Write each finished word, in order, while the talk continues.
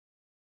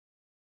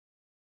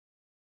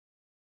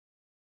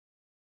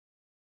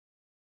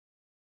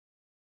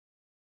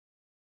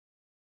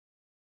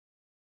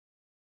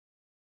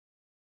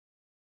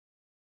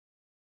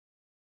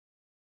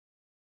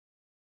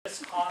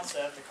This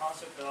concept, the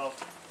concept of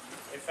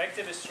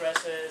effective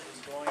stresses, is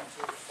going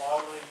to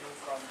follow you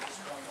from this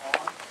point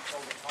on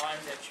until the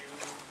time that you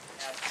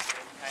have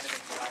some kind of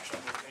interaction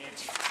between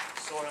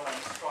soil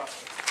and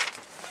structure.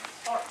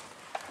 Alright,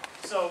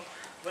 so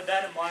with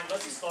that in mind,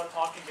 let's start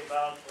talking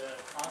about the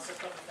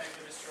concept of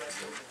effective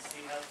stresses and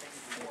see how things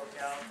will work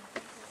out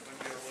when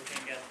we're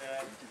looking at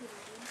the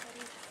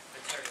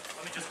material.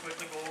 Let me just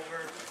quickly go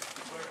over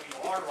where we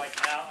are right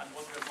now and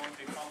what we're going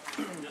to accomplish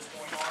from this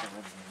point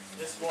on.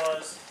 This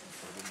was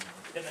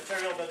the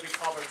material that we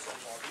covered so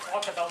far. We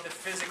talked about the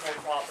physical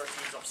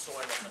properties of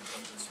soil and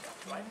materials,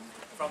 right?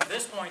 From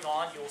this point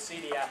on, you'll see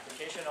the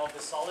application of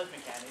the solid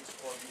mechanics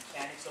or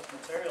mechanics of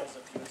materials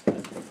that you're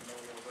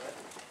familiar with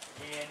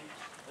in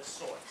the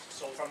soil.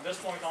 So from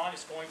this point on,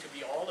 it's going to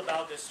be all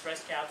about the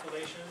stress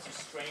calculations, the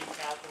strain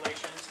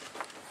calculations.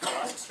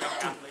 Strain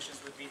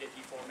calculations would be the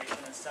deformation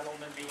and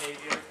settlement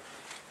behavior.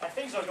 And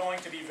things are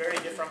going to be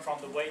very different from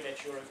the way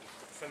that you're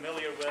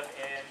familiar with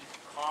in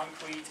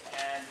concrete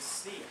and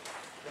steel.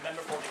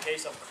 Remember, for the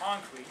case of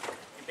concrete,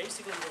 you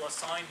basically will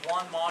assign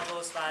one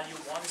modulus value,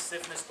 one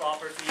stiffness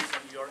properties,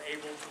 and you're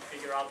able to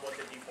figure out what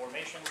the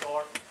deformations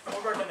are, or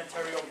where the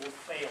material will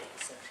fail,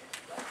 essentially.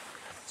 Right?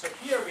 So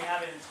here we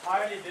have an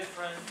entirely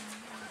different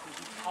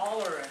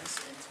tolerance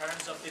in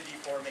terms of the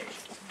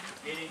deformation,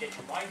 meaning that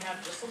you might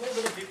have just a little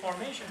bit of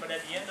deformation, but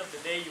at the end of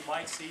the day, you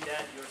might see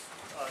that your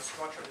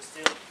structure is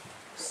still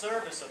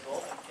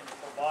serviceable and can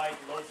provide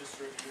load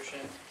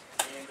distribution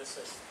in the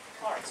system.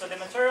 Alright, so the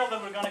material that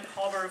we're going to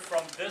cover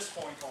from this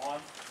point on,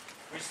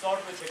 we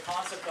start with the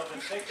concept of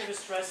effective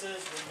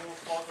stresses. We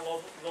talk a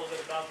little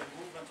bit about the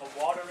movement of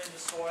water in the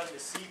soil, the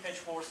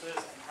seepage forces,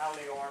 and how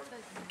they are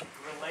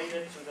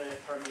related to the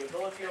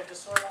permeability of the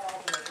soil, and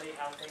ultimately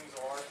how things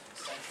are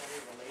essentially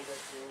related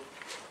to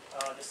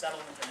the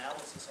settlement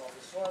analysis of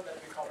the soil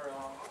that we covered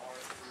on our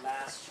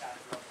last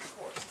chapter of the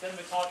course. Then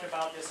we talked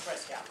about the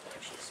stress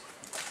calculations.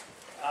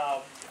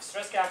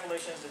 Stress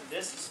calculations in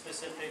this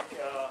specific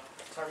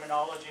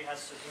terminology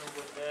has to do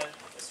with the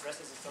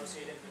stresses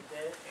associated with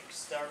the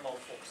external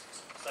forces,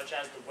 such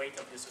as the weight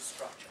of this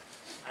structure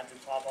at the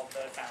top of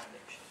the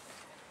foundation.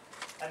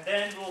 And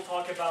then we'll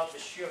talk about the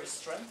shear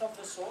strength of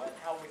the soil,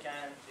 how we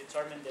can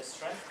determine the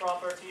strength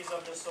properties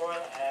of the soil,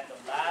 and the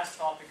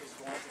last topic is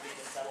going to be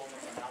the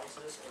settlement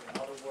analysis, or in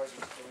other words,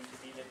 it's going to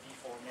be the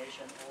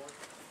deformation or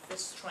the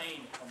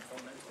strain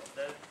component of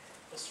the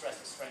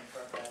stress strain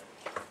curve that we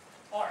have.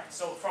 Alright,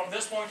 so from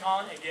this point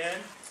on, again,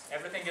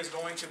 everything is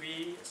going to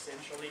be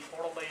essentially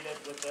correlated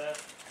with the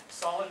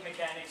solid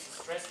mechanics,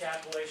 the stress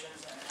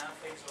calculations, and how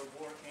things are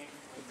working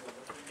when we're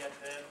looking at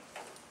the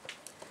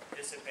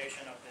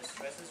dissipation of the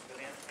stresses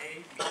within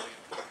a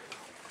medium.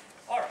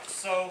 Alright,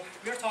 so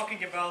we're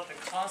talking about the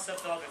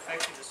concept of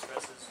effective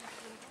stresses.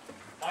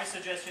 My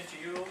suggestion to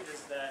you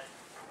is that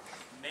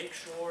make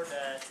sure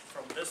that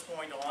from this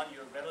point on,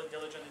 you're very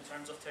diligent in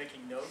terms of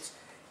taking notes.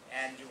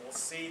 And you will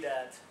see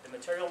that the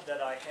material that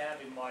I have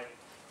in my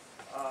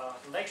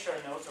lecture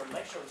notes or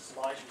lecture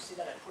slides, you see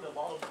that I put a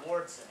lot of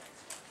words in it.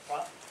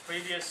 But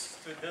previous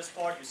to this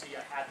part, you see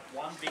I had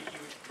one big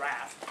huge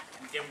graph,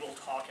 and then we'll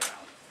talk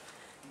about it.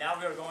 Now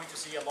we're going to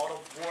see a lot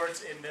of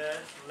words in the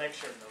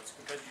lecture notes,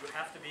 because you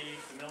have to be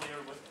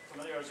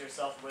familiarize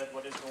yourself with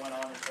what is going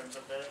on in terms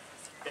of the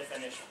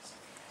definitions.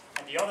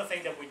 And the other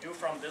thing that we do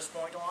from this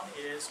point on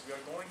is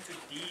we're going to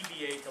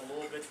deviate a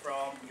little bit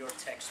from your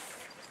textbook.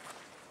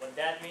 What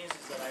that means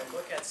is that I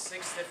look at 6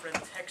 different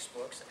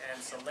textbooks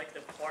and select the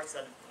parts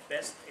that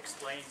best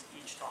explains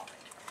each topic.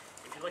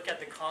 If you look at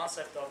the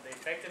concept of the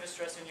effective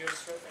stress in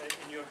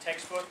your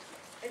textbook,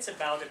 it's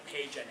about a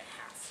page and a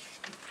half,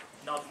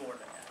 not more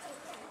than that.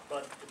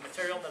 But the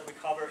material that we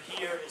cover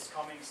here is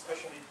coming,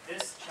 especially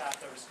this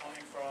chapter, is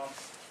coming from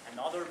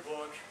another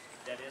book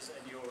that is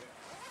in your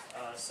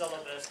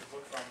syllabus, the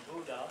book from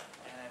Buddha,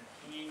 and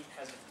he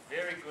has a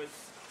very good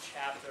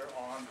chapter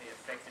on the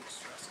effective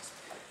stresses.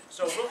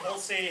 So we'll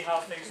see how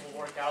things will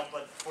work out,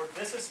 but for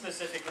this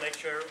specific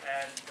lecture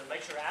and the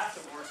lecture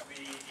afterwards,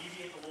 we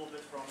deviate a little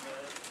bit from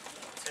the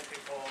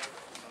typical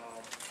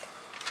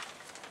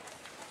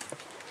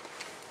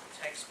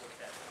textbook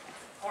that we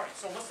have. Alright,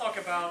 so let's talk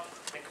about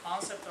the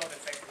concept of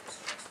effective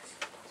stresses.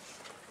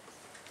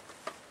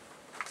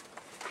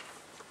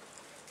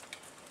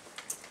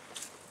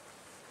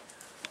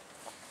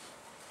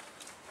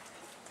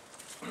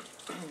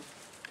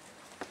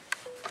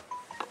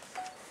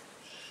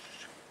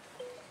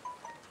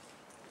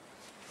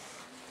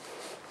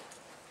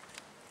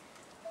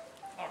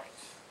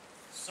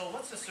 So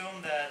let's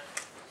assume that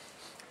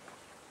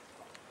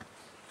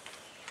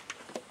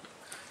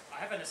I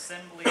have an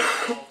assembly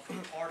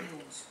of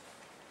particles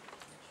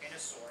in a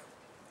soil,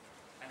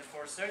 and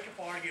for sake of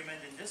argument,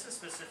 in this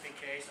specific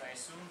case, I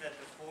assume that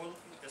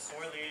the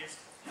soil is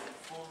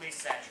fully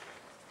saturated.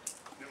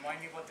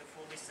 Remind me what the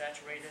fully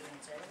saturated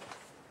entails?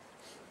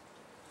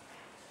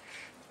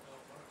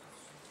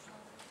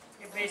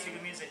 It basically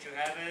means that you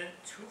have a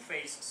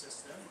two-phase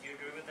system. Do you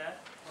agree with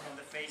that from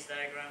the phase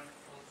diagram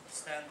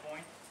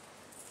standpoint?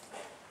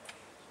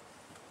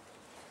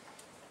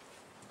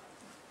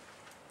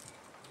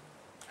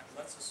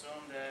 let's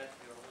assume that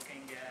you're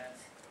looking at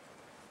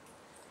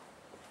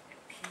a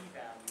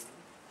p-value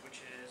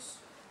which is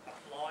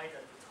applied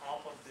at the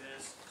top of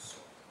this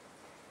soil.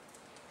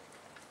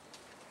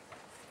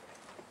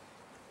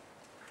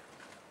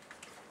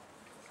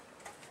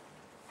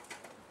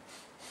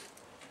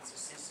 And so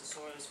since the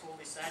soil is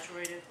fully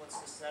saturated, what's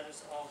the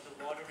status of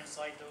the water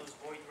inside those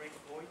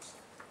voids?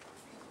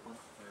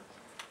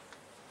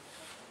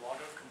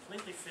 Water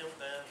completely filled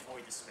the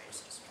void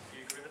spaces. Do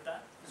you agree with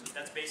that? So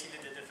that's basically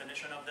the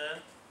definition of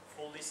the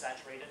fully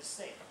saturated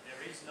state.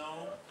 There is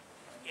no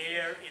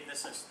air in the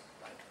system,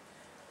 right?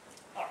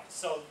 All right,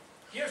 so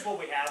here's what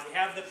we have. We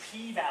have the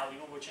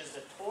p-value, which is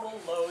the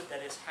total load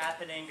that is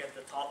happening at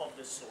the top of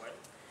the soil.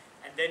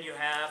 And then you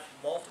have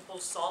multiple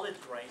solid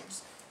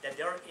grains that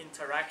they're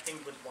interacting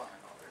with one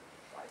another,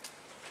 right?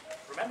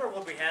 Remember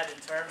what we had in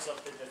terms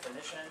of the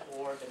definition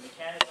or the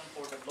mechanism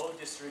for the load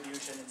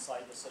distribution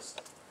inside the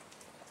system.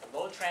 The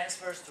load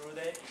transfers through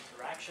the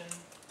interaction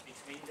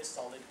between the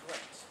solid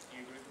grains. Do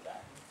you agree with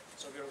that?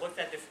 So we looked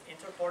at the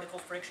interparticle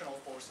frictional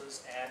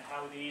forces and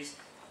how these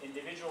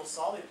individual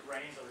solid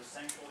grains are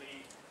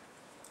essentially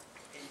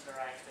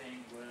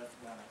interacting with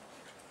one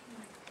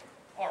another.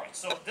 All right,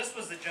 so this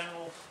was the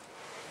general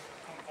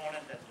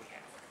component that we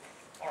have.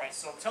 All right,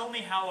 so tell me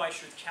how I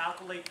should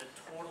calculate the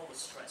total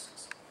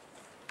stresses.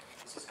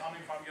 This is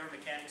coming from your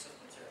mechanics of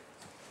materials.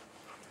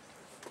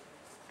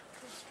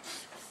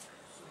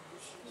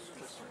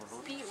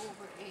 P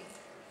over A.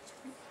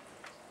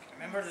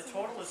 Remember, the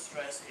total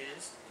stress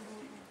is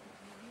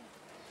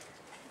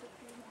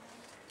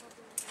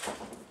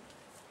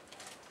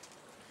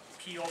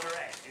P over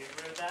A. Do you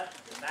agree with that?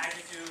 The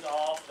magnitude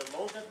of the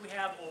load that we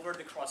have over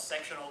the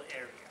cross-sectional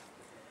area.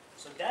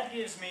 So that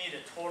gives me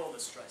the total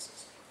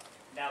stresses.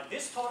 Now,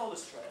 this total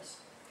stress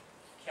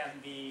can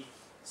be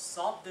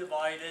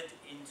subdivided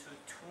into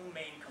two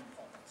main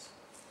components.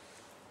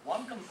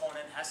 One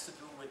component has to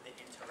do with the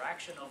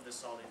interaction of the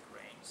solid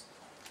grains.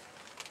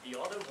 The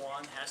other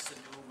one has to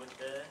do with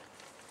the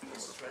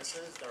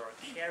stresses that are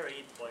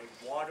carried by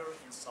water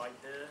inside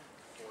the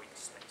void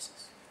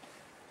spaces.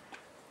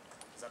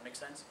 Does that make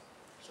sense?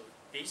 So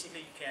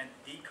basically you can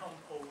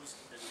decompose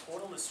the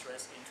total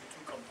stress into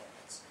two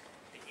components.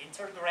 The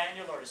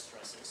intergranular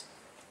stresses,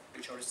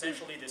 which are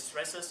essentially the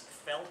stresses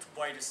felt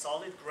by the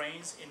solid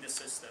grains in the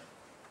system.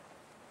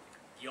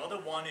 The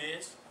other one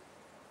is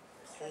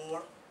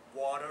pore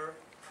water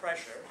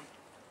pressure,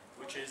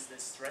 which is the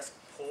stress,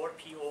 pore,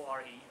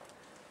 P-O-R-E,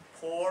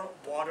 pore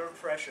water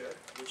pressure,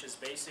 which is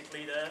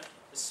basically the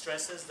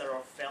stresses that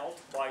are felt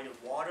by the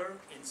water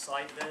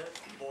inside the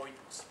void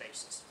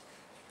spaces.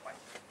 Right?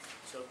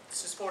 So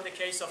this is for the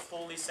case of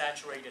fully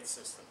saturated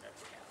system that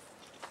we have.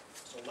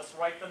 So let's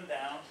write them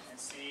down and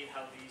see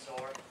how these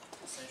are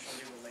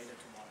essentially related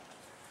to one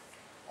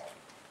another.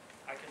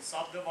 I can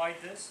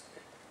subdivide this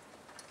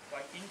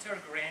by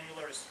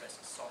intergranular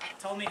stresses. So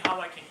tell me how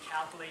I can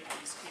calculate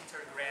these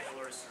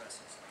intergranular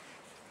stresses.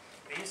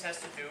 This has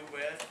to do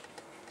with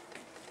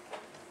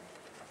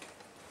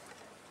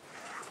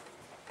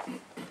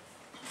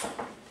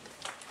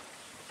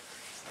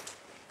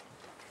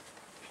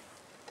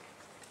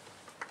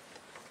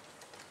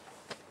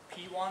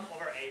P1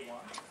 over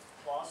A1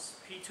 plus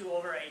P2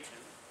 over A2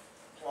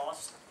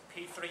 plus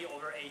P3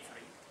 over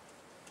A3.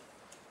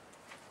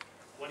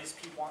 What is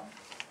P1?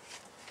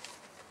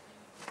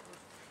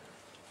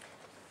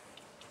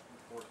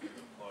 Force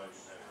applied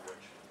in that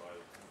direction by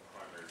the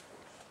primary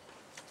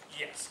force.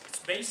 Yes, it's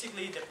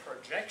basically the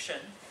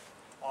projection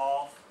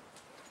of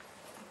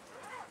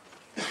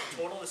the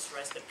total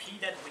stress, the P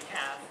that we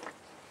have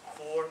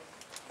for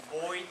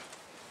void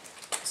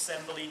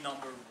assembly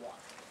number 1.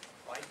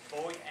 Right?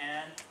 Void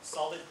and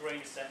solid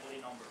grain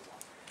assembly number 1.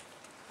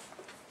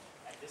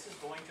 And this is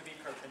going to be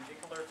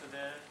perpendicular to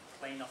the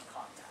plane of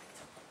contact.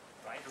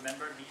 Right?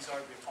 Remember,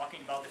 we're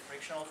talking about the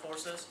frictional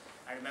forces.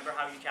 And remember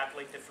how you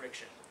calculate the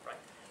friction. Right?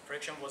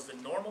 Friction was the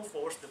normal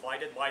force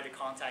divided by the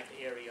contact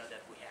area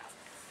that we have.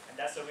 And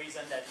that's the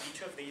reason that each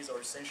of these are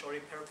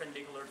essentially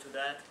perpendicular to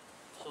that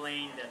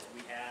plane that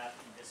we have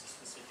in this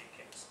specific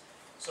case.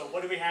 So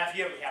what do we have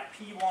here? We have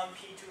P1,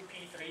 P2,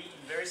 P3.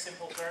 In very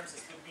simple terms,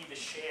 this would be the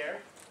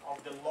share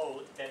of the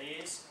load that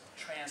is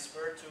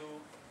transferred to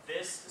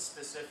this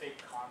specific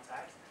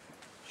contact.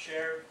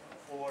 Share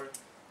for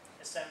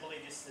assembly,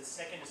 the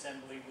second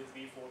assembly would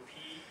be for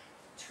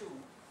P2,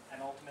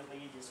 and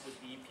ultimately this would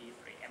be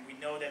P3. And we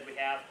know that we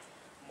have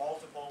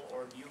multiple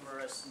or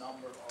numerous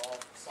number of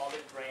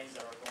solid grains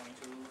that are going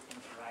to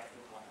interact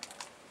with one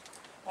another.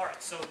 All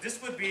right, so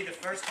this would be the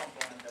first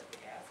component that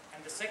we have.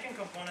 And the second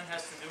component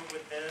has to do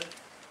with the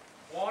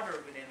water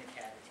within the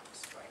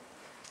cavities, right?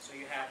 So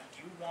you have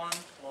U1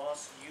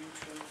 plus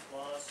U2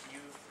 plus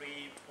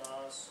U3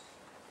 plus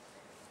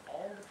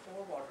all the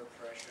pore water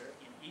pressure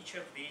in each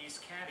of these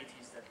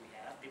cavities that we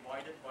have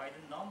divided by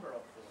the number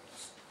of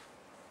pores.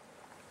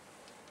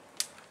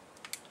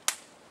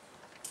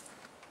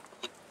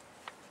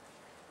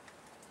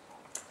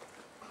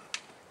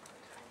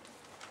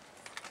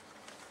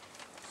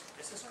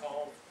 This is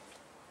called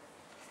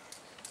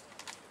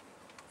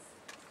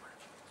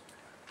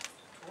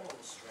total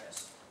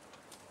stress.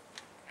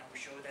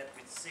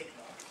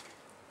 sigma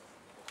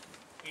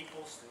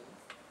equals to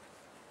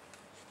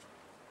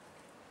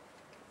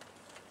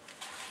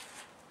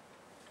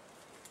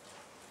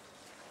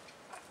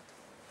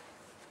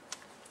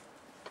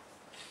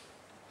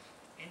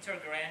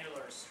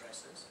intergranular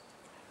stresses,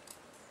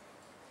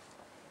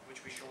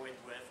 which we show it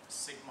with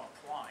sigma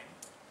prime.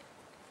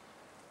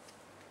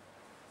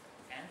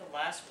 And the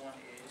last one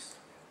is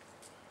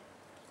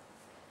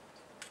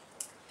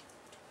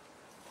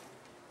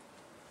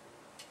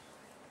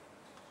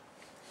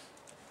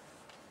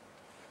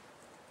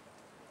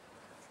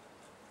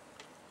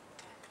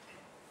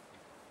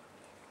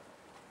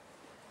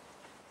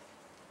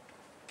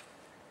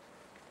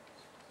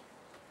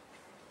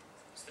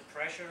the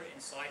pressure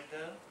inside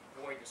the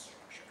void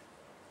structure.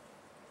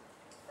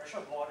 Pressure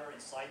of water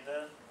inside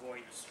the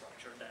void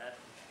structure that.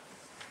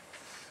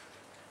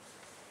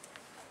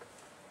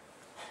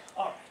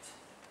 All right.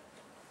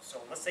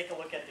 So let's take a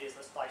look at these.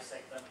 Let's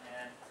dissect them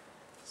and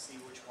see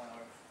which one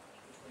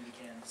we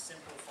can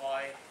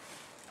simplify,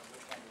 and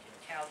which one we can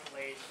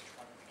calculate, which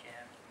one we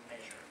can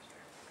measure.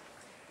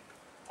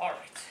 All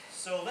right.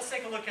 So let's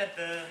take a look at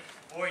the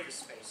void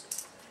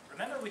spaces.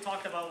 Remember, we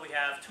talked about we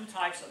have two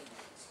types of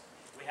voids.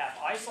 We have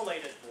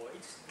isolated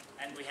voids,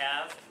 and we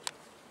have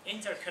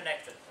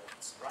interconnected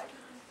voids, right?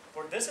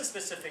 For this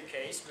specific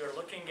case, we are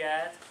looking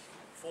at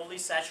fully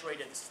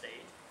saturated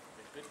state.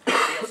 With good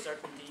degree of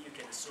certainty, you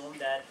can assume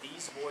that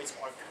these voids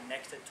are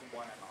connected to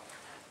one another,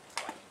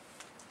 right?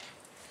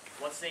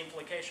 What's the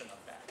implication of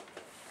that?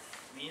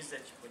 It means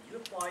that when you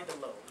apply the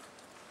load,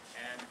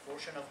 and a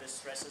portion of the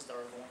stresses that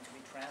are going to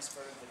be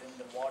transferred within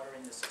the water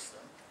in the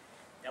system,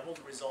 that will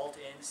result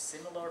in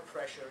similar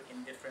pressure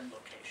in different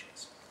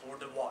locations for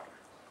the water,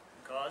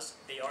 because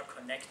they are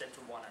connected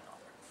to one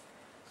another.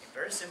 In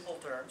very simple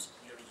terms,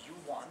 your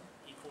U1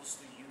 equals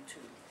to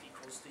U2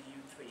 equals to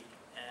U3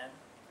 and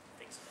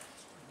things like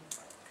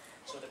that. Right.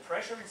 So the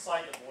pressure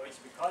inside the voids,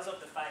 because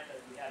of the fact that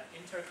we have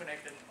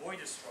interconnected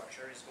void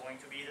structure, is going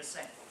to be the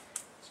same.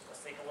 So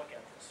let's take a look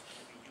at this. It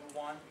will be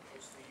U1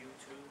 equals to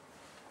U2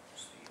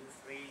 equals to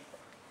U3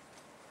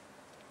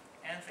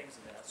 and things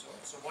of that sort.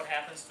 So what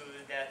happens to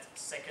that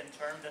second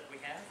term that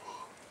we have?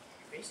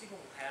 You basically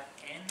will have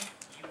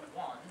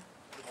NU1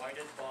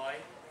 divided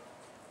by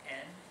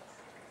N,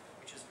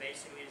 which is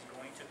basically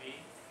going to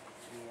be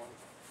U,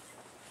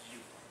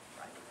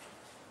 right?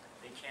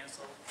 They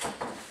cancel.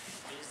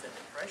 It means that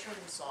the pressure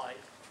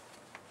inside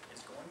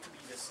is going to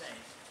be the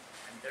same,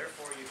 and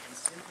therefore you can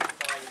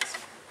simplify this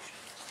equation.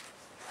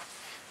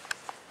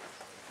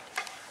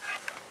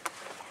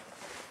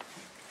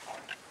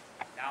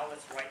 Now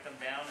let's write them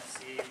down and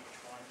see which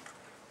one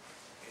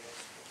is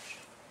which.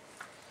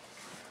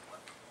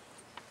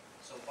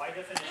 So by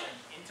definition,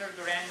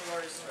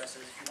 intergranular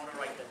stresses, if you want to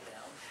write that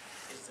down,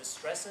 is the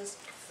stresses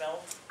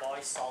felt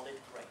by solid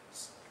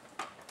grains.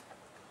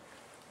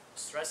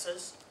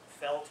 Stresses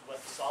felt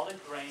with solid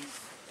grains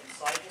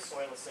inside the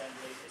soil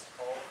assembly is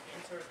called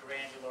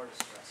intergranular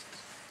stresses.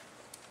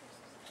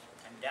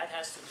 And that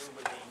has to do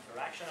with the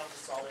interaction of the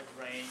solid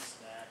grains.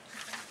 And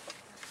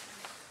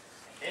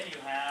then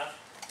you have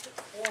the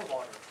pore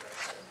water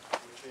pressure,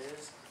 which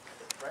is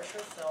the pressure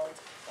felt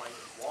by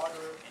the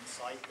water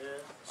inside the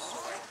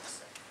soil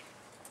assembly.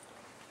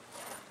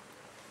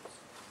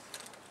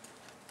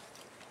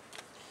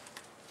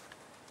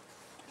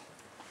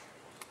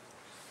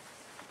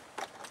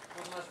 What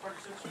was the last part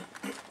you said?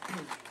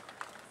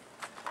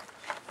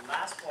 The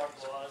last part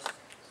was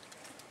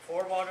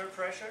pore water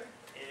pressure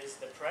is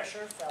the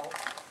pressure felt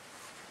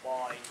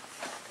by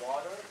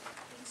water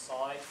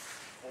inside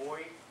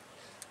void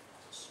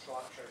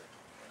structure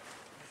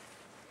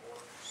or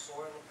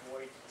soil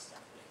void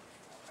assembly.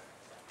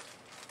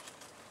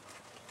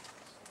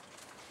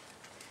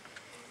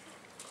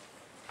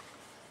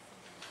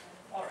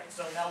 All right,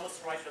 so now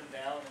let's write them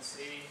down and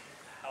see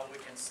how we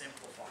can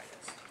simplify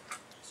this.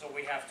 So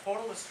we have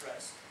total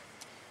stress.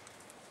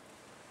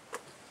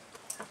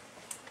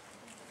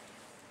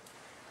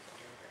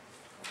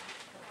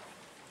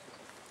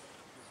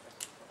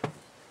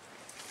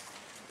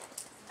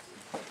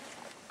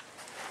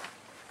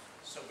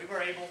 So we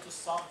were able to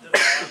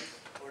subdivide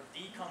or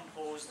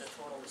decompose the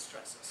total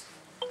stresses.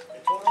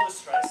 The total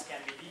stress can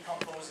be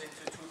decomposed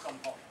into two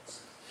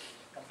components.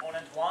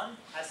 Component one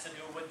has to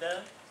do with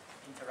the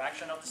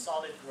interaction of the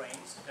solid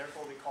grains,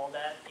 therefore we call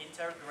that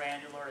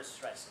intergranular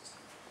stresses.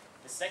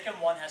 The second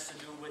one has to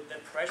do with the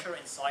pressure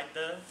inside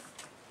the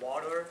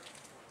water,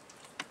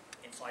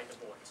 inside the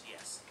voids,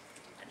 yes.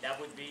 And that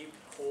would be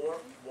pore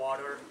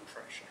water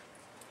pressure.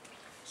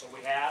 So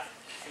we have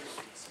two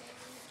of these.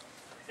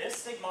 This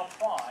sigma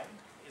prime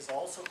is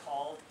also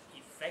called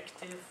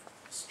effective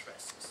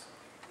stresses.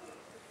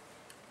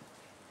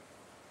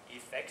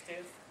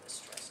 Effective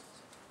stresses.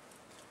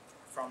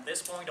 From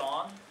this point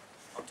on,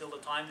 until the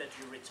time that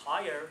you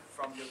retire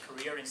from your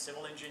career in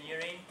civil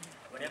engineering,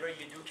 whenever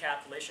you do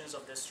calculations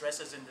of the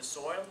stresses in the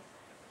soil,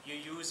 you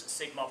use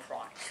sigma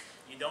prime.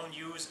 You don't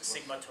use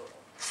sigma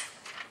total.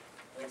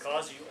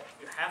 Because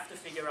you have to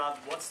figure out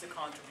what's the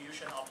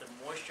contribution of the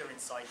moisture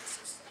inside the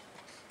system.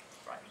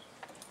 Right?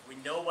 We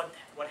know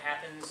what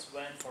happens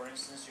when, for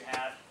instance, you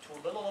have too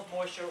little of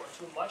moisture or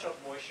too much of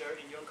moisture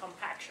in your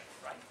compaction,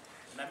 right?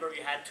 Remember,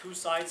 you had two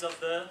sides of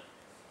the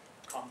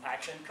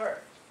compaction curve.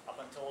 Up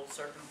until a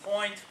certain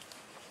point,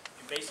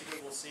 you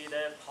basically will see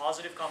the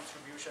positive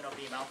contribution of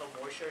the amount of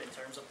moisture in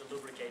terms of the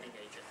lubricating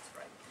agent,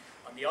 right?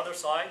 On the other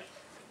side,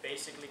 it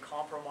basically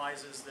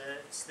compromises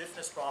the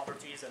stiffness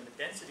properties and the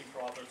density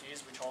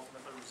properties, which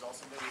ultimately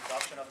results in the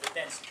reduction of the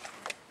density.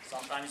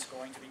 Sometimes it's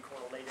going to be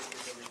correlated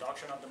with the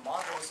reduction of the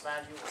modulus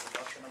value, or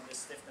reduction of the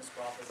stiffness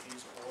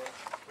properties, or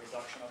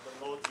reduction of the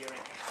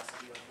load-bearing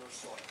capacity of your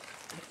soil.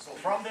 So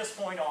from this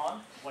point on,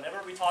 whenever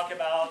we talk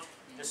about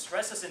the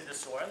stresses in the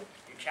soil,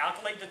 you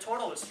calculate the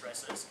total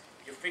stresses,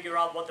 you figure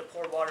out what the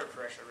pore water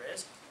pressure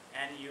is,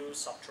 and you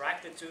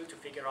subtract the two to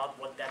figure out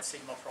what that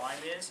sigma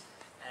prime is.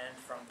 And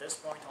from this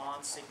point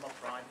on, sigma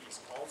prime is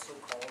also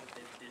called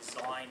the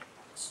design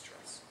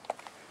stress.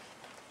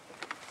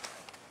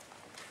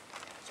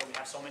 So we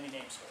have so many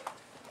names for it.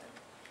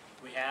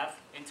 We have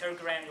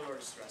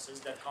intergranular stresses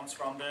that comes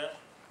from the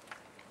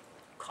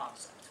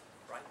concept,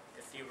 right?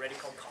 The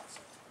theoretical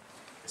concept.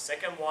 The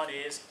second one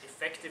is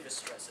effective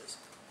stresses,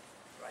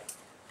 right?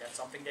 That's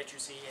something that you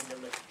see in the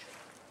literature.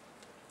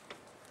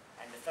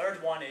 And the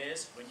third one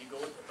is when you go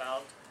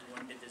about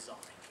doing the design.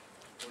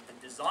 For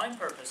the design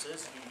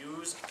purposes, you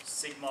use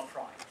sigma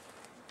prime.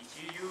 If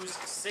you use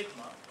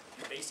sigma,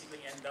 you basically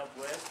end up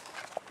with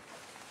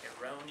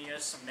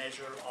erroneous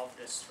measure of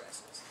the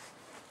stresses.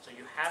 So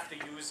you have to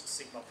use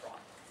sigma prime.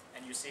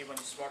 And you see when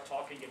you start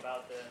talking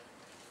about the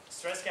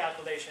stress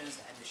calculations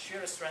and the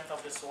shear strength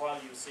of the soil,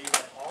 you see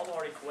that all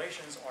our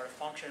equations are a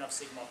function of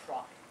sigma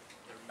prime.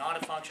 They're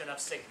not a function of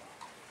sigma.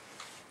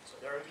 So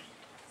they're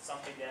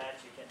something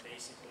that you can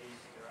basically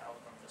figure out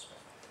from this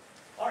one.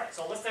 All right,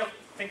 so let's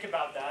think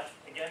about that,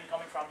 again,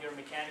 coming from your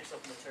mechanics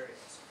of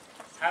materials.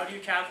 How do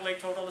you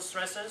calculate total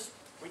stresses?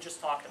 We just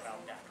talked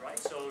about that, right?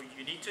 So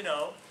you need to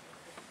know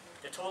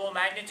the total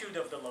magnitude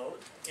of the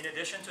load. In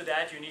addition to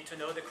that, you need to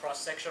know the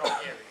cross-sectional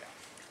area.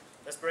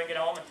 Let's bring it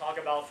home and talk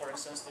about, for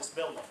instance, this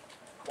building.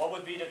 What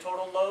would be the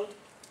total load?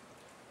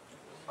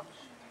 All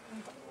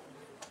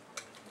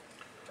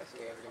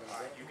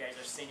right, you guys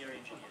are senior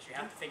engineers. You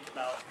have to think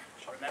about,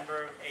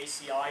 remember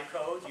ACI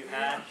code, you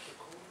have,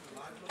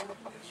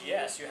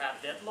 yes, you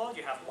have dead load,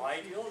 you have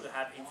live load, you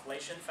have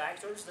inflation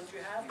factors that you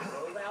have, the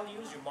rho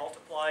values, you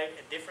multiply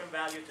a different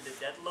value to the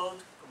dead load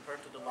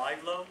compared to the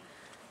live load.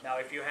 Now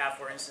if you have,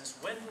 for instance,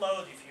 wind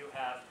load, if you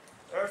have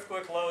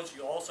earthquake loads,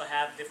 you also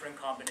have different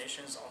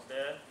combinations of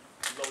the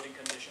loading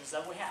conditions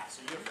that we have.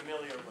 So you're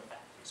familiar with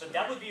that. So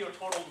that would be your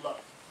total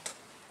load.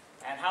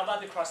 And how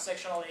about the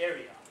cross-sectional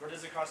area? Where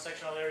does the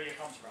cross-sectional area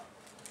come from?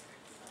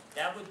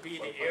 That would be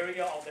the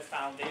area of the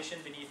foundation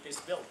beneath this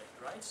building,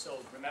 right? So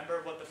remember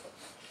what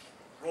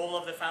the role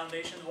of the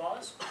foundation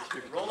was?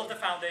 The role of the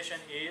foundation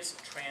is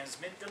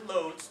transmit the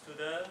loads to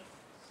the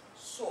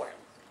soil,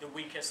 the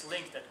weakest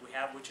link that we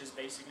have, which is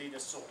basically the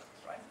soil,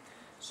 right?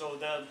 So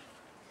the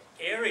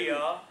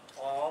area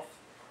of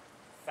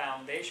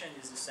foundation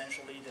is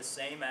essentially the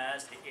same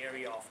as the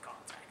area of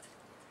contact.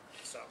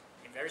 So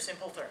in very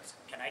simple terms,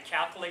 can I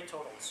calculate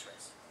total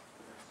stress?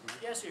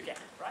 Yes, you can,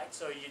 right?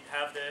 So you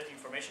have the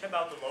information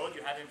about the load,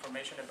 you have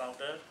information about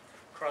the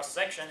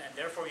cross-section, and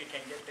therefore you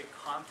can get the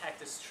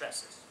contact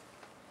stresses.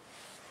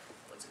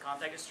 What's the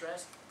contact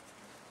stress?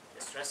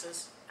 The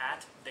stresses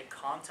at the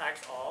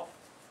contact of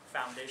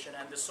foundation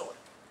and the soil.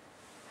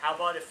 How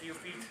about a few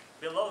feet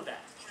below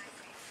that?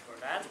 For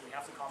that, we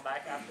have to come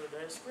back after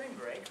the spring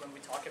break when we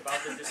talk about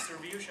the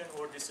distribution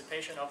or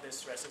dissipation of the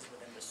stresses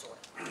within the soil.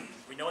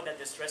 We know that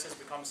the stresses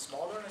become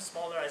smaller and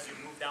smaller as you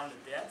move down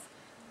the depth.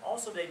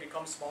 Also, they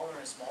become smaller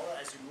and smaller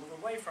as you move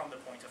away from the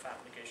point of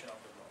application of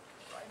the load,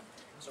 right?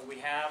 So we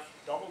have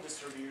double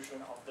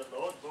distribution of the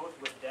load, both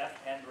with depth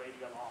and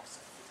radial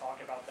offset. We talk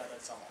about that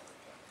at some other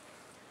point.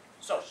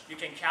 So you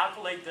can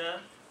calculate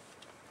the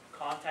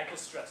contact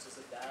stresses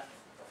at that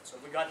point. So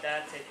we got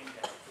that taken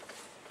care of.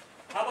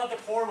 How about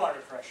the pore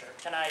water pressure?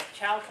 Can I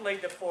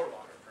calculate the pore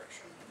water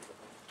pressure?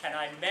 Can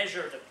I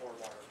measure the pore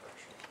water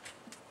pressure?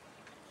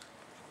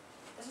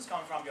 This is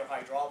coming from your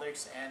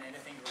hydraulics and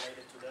anything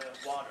related to the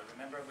water.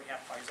 Remember, we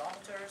have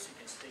piezometers. You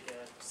can stick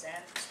a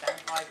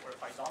standpipe or a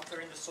piezometer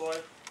in the soil,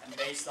 and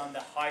based on the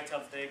height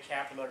of the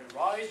capillary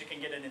rise, you can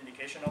get an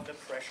indication of the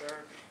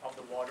pressure of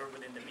the water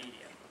within the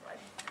medium,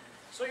 right?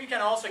 So you can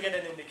also get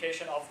an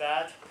indication of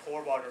that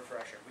pore water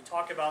pressure. We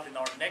talk about in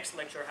our next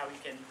lecture how you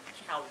can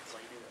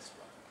calculate it as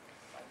well.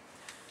 Right?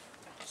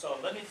 So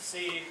let me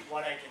see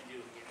what I can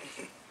do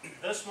here.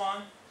 This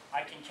one,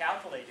 I can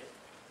calculate it.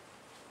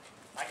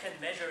 I can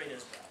measure it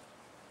as well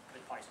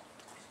with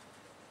piezometers.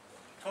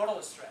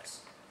 Total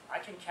stress, I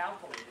can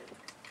calculate it,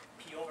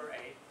 P over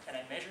A. Can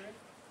I measure it?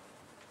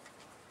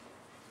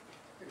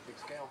 Pretty big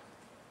scale.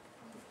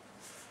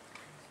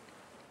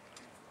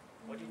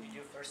 What did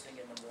you do first thing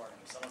in the morning?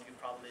 Some of you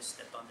probably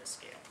stepped on the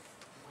scale,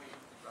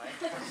 right?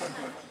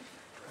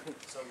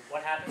 So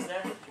what happens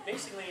there?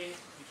 Basically,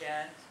 you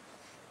can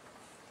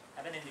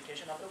have an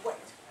indication of the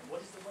weight. And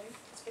what is the weight?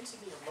 It's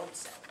basically a load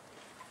cell.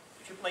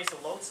 If you place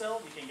a load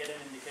cell, you can get an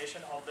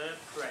indication of the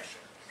pressure.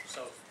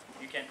 So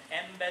you can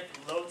embed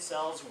load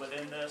cells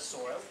within the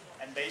soil,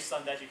 and based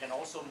on that you can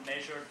also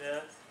measure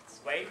the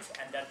weight,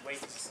 and that weight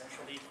is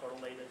essentially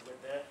correlated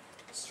with the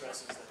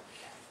stresses that we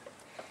have.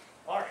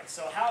 Alright,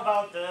 so how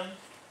about the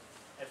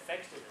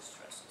effective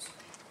stresses?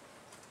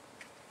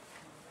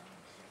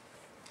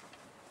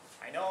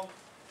 I know.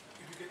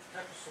 If you get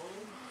type of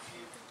soil,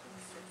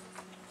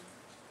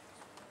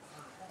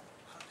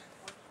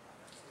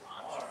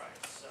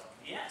 Alright, so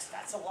yes,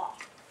 that's a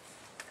lot.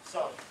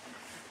 So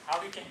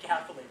how we can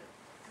calculate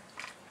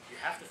it? You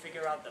have to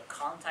figure out the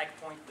contact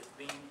point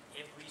between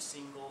every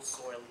single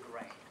soil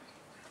grain.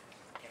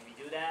 Can we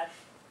do that?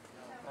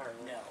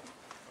 No.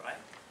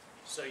 Right?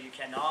 So you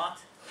cannot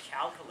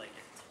calculate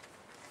it.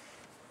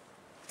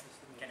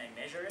 Can I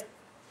measure it?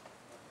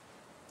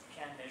 You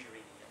can't measure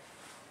it yet.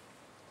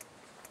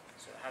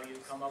 So how you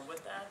come up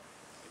with that?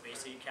 You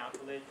basically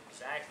calculate,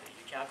 exactly,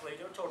 you calculate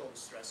your total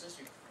stresses,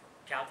 you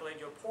calculate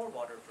your pore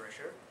water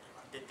pressure.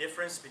 The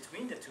difference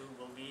between the two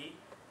will be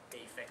the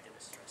effective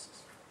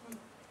stresses. Right?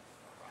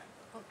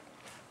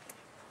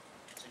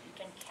 So you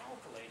can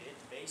calculate it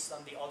based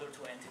on the other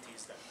two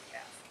entities that we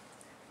have.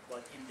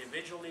 But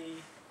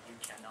individually, you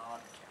cannot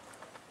calculate.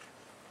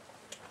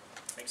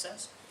 Make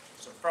sense?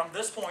 So from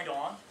this point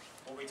on,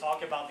 when we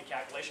talk about the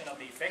calculation of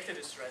the effective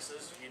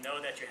stresses, you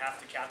know that you have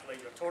to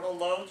calculate your total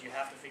load, you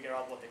have to figure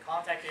out what the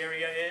contact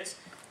area is,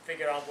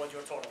 figure out what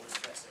your total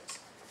stress is.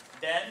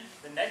 Then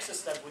the next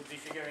step would be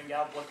figuring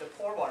out what the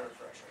pore water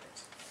pressure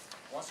is.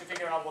 Once you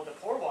figure out what the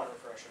pore water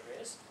pressure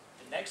is,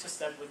 the next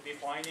step would be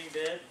finding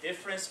the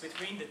difference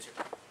between the two.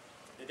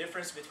 The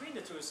difference between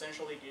the two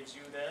essentially gives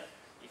you the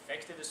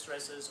effective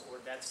stresses, or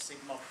that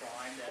sigma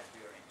prime that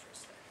we are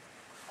interested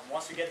in. And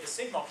once you get the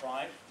sigma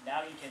prime,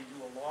 now you can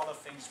do a lot of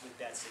things with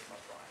that sigma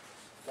prime.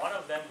 One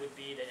of them would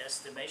be the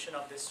estimation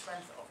of the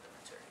strength of the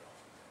material.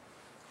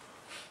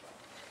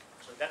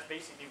 So that's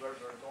basically where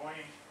we're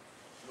going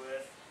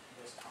with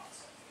this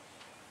concept.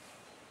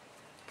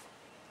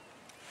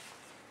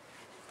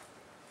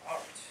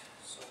 Alright,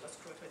 so let's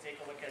quickly take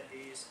a look at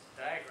these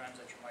diagrams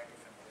that you might be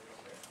familiar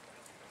with.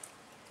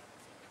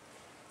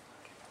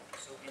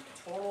 So in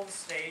total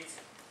state,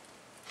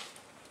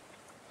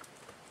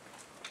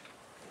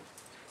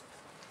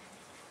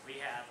 we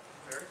have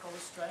vertical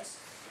stress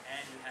and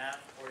you have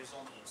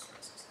horizontal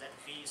stresses. That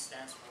V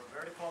stands for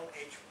vertical,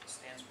 H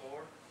stands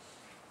for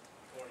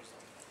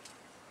horizontal.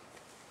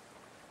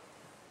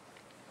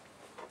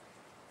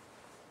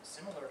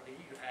 Similarly,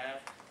 you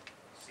have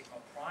sigma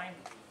prime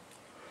V.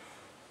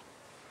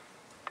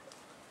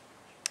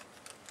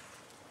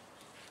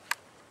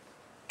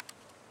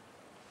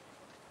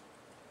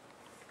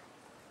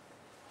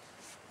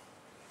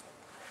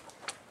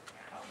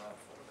 How about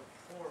for the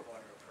pore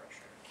water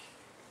pressure?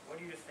 What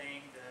do you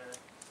think the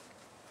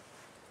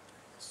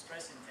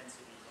stress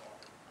intensities are?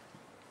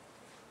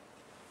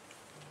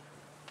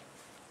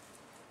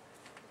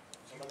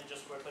 So let me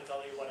just quickly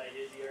tell you what I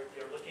did here.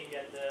 You're looking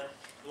at the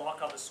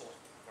block of a soil,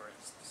 for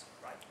instance,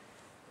 right?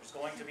 There's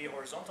going to be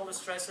horizontal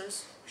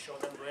stresses. We show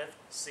them with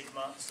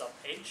sigma sub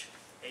H,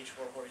 H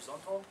for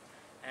horizontal.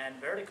 And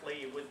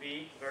vertically, it would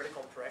be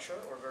vertical pressure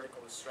or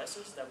vertical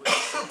stresses. That would be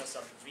sigma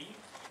sub V,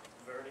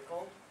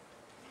 vertical,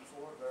 V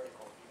for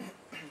vertical.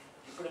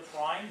 You put a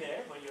prime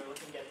there when you're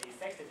looking at the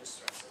effective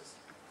stresses.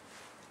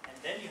 And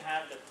then you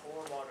have the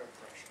pore water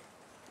pressure.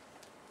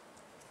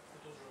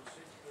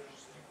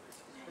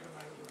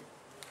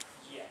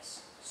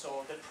 Yes.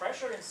 So the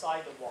pressure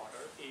inside the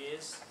water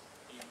is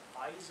in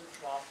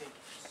isotropic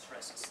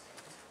stress state.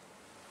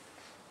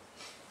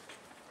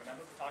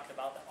 Remember we talked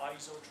about the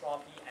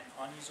isotropy and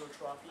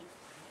anisotropy?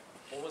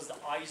 What was the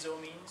iso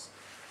means?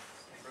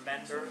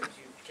 Remember,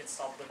 you can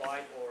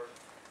subdivide or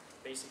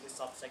basically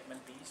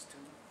subsegment these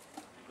two.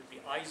 It would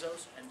be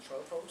isos and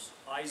tropos.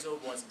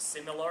 Iso was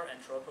similar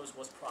and tropos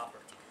was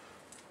property.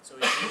 So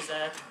it means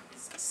that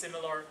it's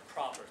similar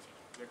property.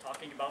 We're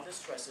talking about the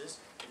stresses.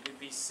 It would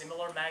be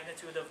similar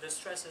magnitude of the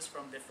stresses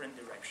from different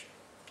direction.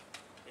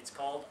 It's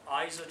called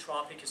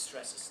isotropic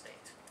stress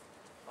state.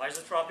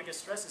 Isotropic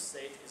stress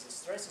state is a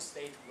stress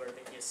state where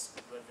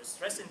the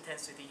stress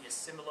intensity is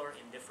similar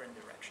in different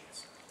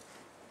directions,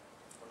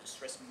 or the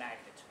stress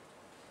magnitude.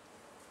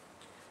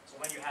 So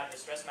when you have the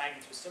stress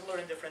magnitude similar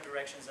in different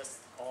directions, that's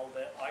called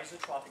the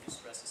isotropic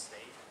stress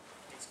state.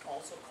 It's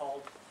also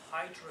called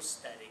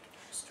hydrostatic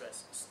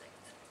stress state.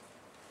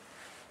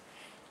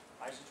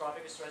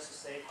 Isotropic stress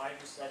state,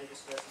 hydrostatic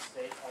stress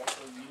state,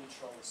 also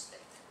neutral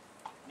state.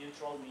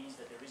 Neutral means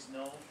that there is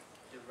no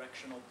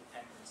directional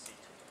dependency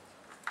to it.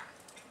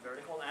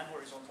 Vertical and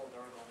horizontal,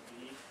 they're going to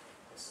be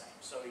the same.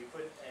 So you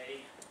put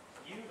a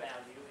U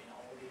value in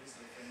all these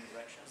different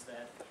directions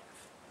that we have.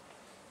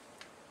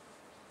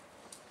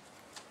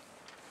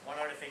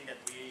 One other thing that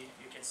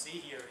you can see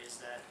here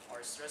is that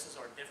our stresses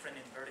are different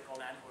in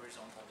vertical and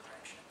horizontal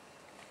direction.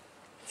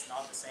 It's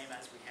not the same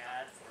as we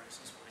had, for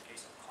instance, for the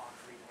case of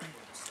concrete or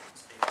for the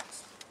stable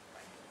steel,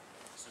 right?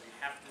 So you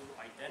have to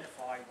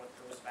identify what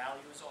those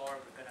values are.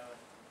 We're going to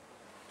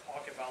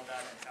talk about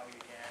that and how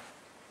you can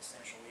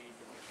essentially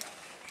do the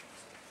calculations.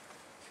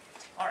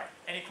 All right,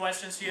 any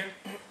questions here?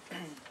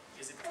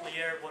 Is it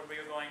clear what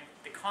we're going,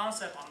 the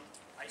concept,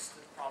 I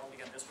stood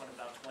probably on this one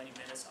about 20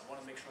 minutes. I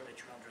want to make sure that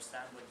you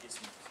understand what this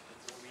means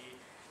before we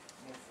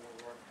move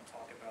forward and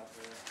talk about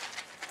the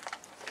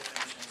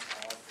definitions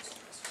of the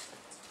stress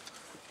states.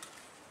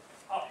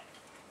 All right,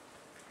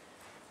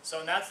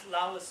 so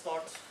now let's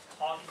start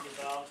talking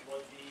about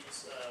what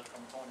these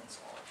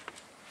components are.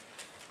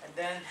 And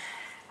then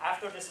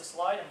after this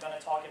slide, I'm going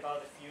to talk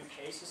about a few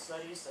case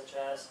studies, such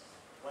as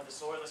when the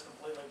soil is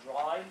completely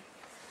dry,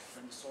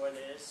 when the soil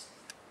is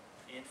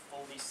in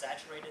fully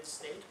saturated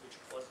state, which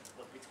was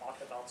what we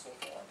talked about so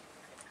far.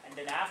 And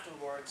then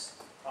afterwards,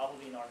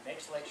 probably in our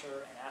next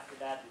lecture, and after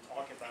that, we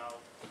talk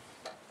about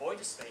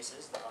void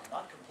spaces that are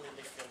not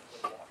completely filled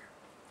with water.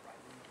 Right?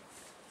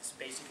 It's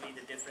basically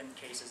the different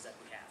cases that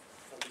we have.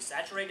 Fully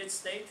saturated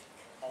state,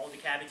 all the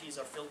cavities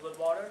are filled with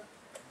water.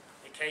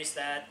 The case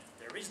that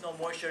there is no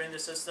moisture in the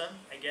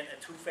system, again,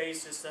 a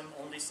two-phase system,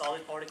 only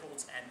solid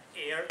particles and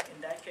air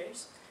in that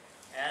case,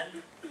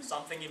 and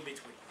something in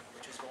between,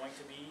 which is going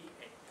to be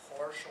a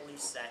partially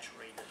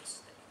saturated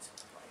state.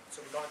 Right?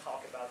 So we're going to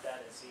talk about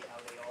that and see how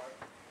they are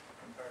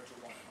compared to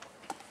one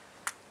another.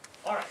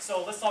 All right,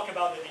 so let's talk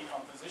about the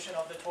decomposition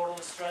of the total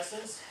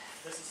stresses.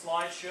 This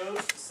slide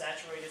shows the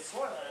saturated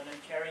soil element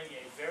carrying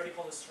a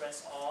vertical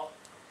stress of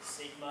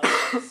sigma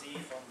z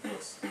from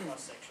this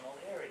cross-sectional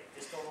area.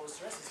 This total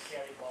stress is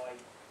carried by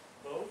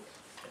both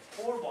the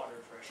pore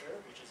water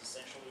pressure, which is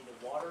essentially the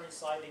water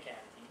inside the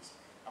cavities,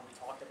 and we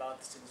talked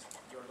about, since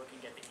you're looking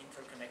at the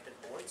interconnected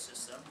void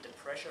system, the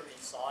pressure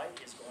inside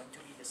is going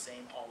to be the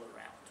same all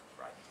around,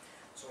 right?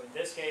 So in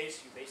this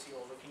case, you basically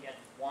are looking at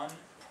one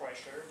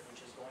pressure,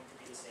 which is going to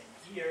be the same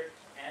here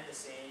and the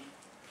same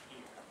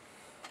here.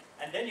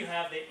 And then you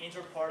have the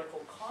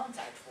interparticle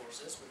contact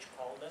forces, which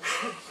call them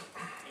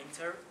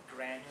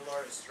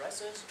intergranular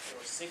stresses,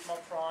 or sigma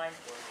prime,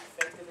 or the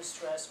effective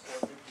stress,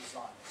 or the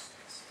design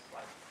stress,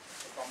 right?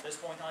 So from this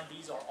point on,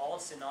 these are all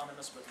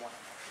synonymous with one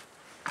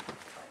another.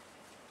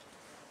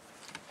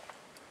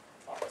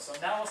 Alright, so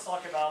now let's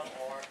talk about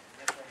our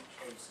different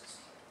cases.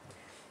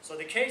 So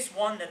the case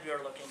one that we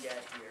are looking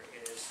at here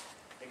is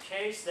the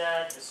case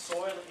that the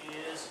soil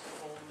is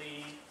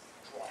fully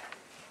dry.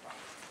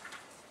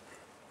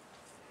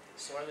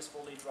 The soil is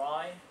fully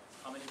dry.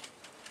 How many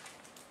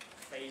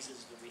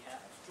phases do we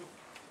have? Two.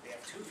 We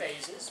have two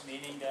phases,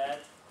 meaning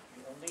that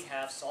you only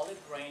have solid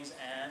grains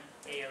and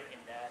air in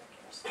that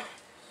case.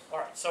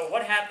 Alright, so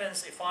what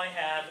happens if I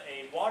have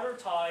a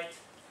watertight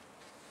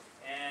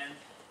and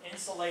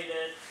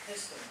insulated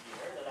piston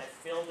here that I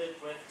filled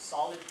it with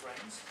solid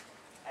grains,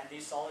 and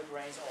these solid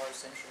grains are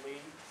essentially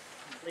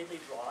completely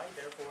dry,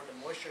 therefore the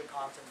moisture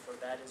content for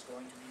that is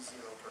going to be 0%.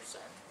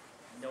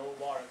 No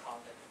water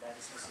content in that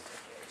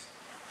specific case.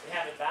 We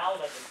have a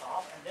valve at the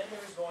top, and then there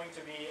is going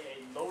to be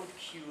a load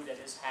Q that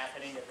is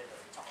happening at the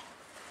very top.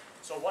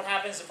 So what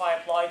happens if I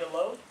apply the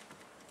load?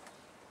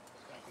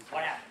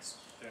 What happens?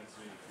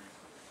 Density increases.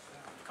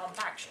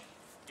 Compaction.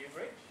 Do you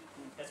agree?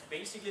 That's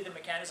basically the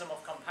mechanism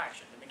of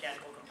compaction, the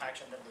mechanical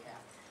compaction that we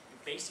have.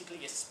 You basically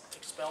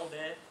expel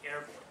the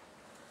airborne.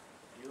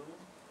 You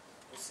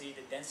will see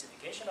the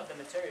densification of the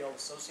material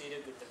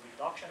associated with the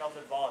reduction of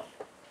the volume.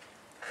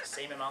 The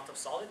same amount of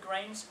solid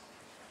grains,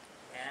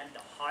 and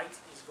the height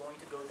is going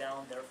to go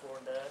down,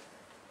 therefore the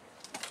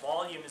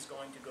volume is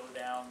going to go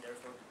down,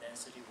 therefore the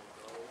density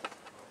will go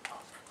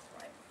up.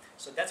 Right?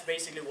 So that's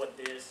basically what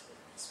this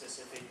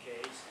specific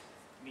case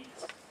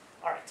means.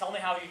 All right, tell me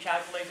how you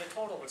calculate the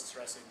total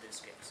stress in this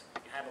case.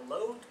 You have a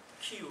load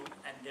Q,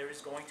 and there is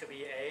going to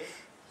be a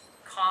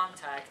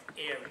contact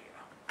area,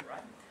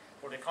 right?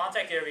 For the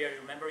contact area,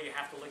 remember you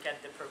have to look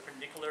at the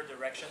perpendicular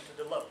direction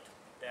to the load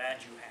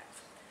that you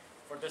have.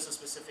 For this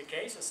specific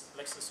case,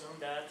 let's assume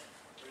that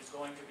there is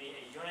going to be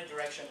a unit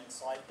direction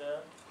inside the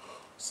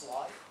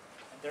slide,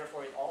 and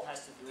therefore it all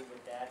has to do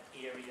with that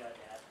area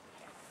that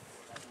we have,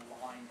 or that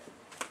line that we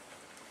have.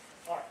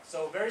 All right,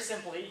 so very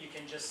simply, you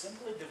can just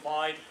simply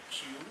divide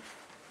Q,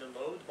 the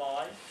load,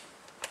 by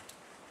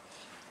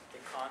the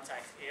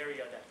contact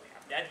area that we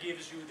have. That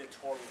gives you the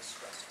total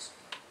stresses.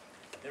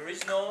 There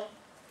is no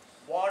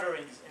water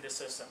in the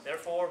system.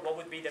 Therefore, what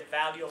would be the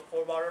value of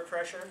pore water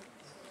pressure?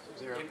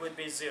 0. It would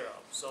be 0.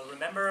 So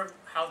remember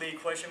how the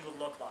equation would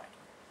look like.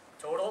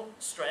 Total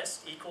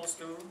stress equals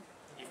to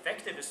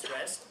effective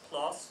stress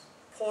plus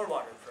pore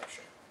water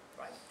pressure,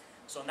 right?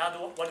 So now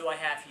what do I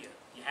have here?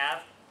 You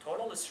have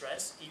total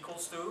stress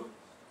equals to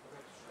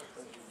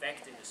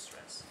effective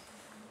stress.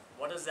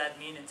 What does that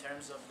mean in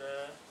terms of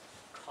the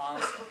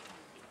concept?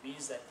 It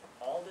means that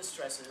all the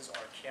stresses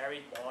are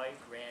carried by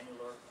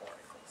granular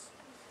particles.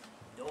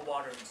 No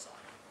water inside.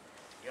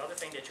 The other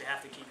thing that you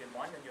have to keep in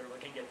mind when you're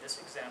looking at this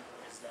example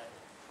is that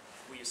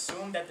we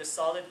assume that the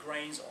solid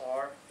grains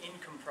are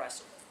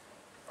incompressible,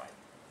 right?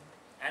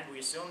 And we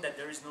assume that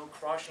there is no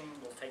crushing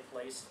will take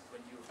place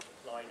when you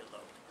apply the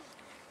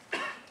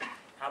load.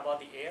 How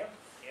about the air?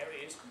 Air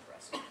is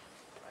compressible,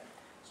 right?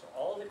 So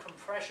all the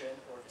compression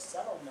or the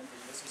settlement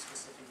in this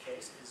specific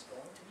case is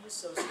going to be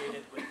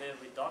associated with the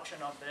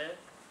reduction of the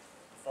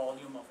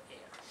volume of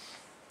air.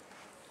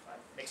 Right?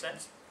 Make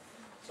sense?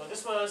 So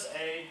this was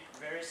a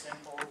very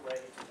simple way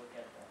to look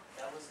at that.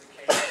 That was the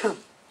case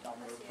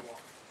number 1.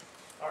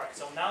 All right,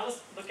 so now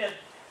let's look at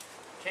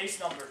case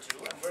number 2,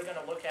 and we're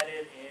going to look at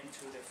it in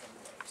 2 different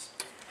ways.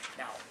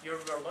 Now, here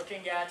we're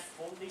looking at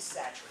fully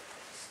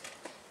saturated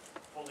state.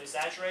 Fully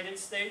saturated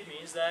state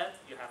means that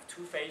you have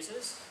 2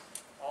 phases.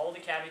 All the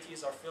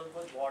cavities are filled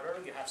with water.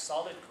 You have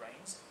solid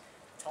grains.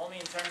 Tell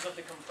me in terms of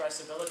the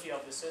compressibility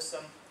of the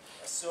system,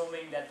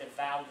 assuming that the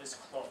valve is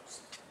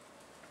closed.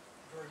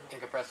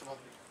 Incompressible?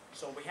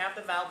 So we have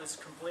the valve that's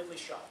completely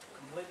shut,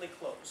 completely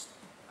closed,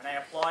 and I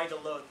apply the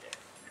load there.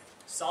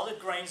 Solid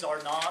grains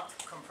are not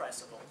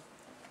compressible.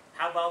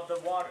 How about the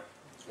water?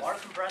 Is water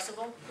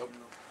compressible? Nope.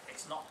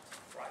 It's not,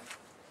 right?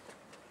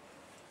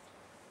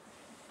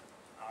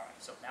 All right,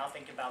 so now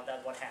think about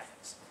that, what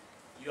happens?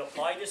 You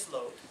apply this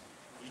load,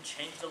 you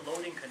change the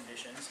loading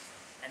conditions,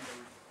 and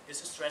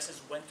these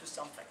stresses went to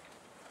something,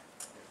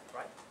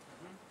 right?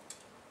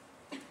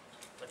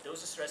 But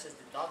those stresses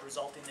did not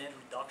result in a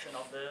reduction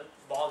of the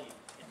volume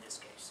in this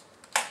case.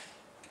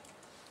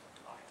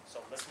 All right,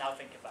 so let's now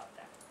think about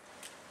that.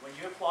 When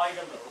you apply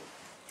the load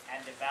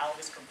and the valve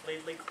is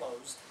completely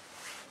closed,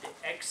 the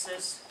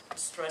excess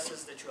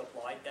stresses that you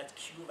applied, that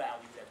Q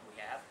value that we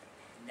have,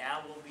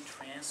 now will be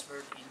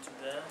transferred into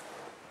the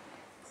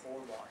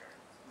pore water.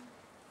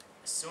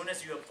 As soon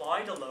as you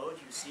apply the load,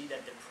 you see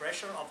that the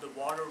pressure of the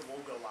water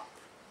will go up.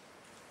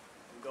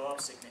 Will go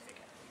up significantly.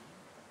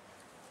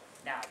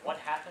 Now, what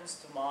happens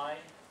to my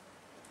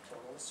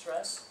total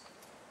stress,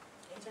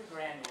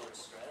 intergranular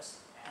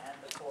stress, and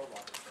the pore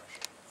water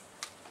pressure?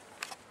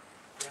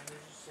 Granular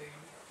is the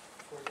same,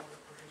 pore water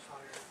pressure is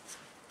higher,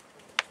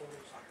 total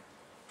is higher.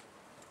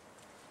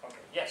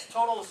 Okay, yes,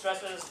 total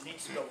stresses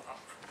needs to go up,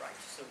 right?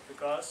 So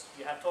because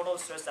you have total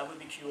stress, that would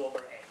be Q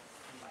over A.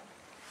 Right?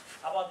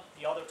 How about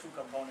the other 2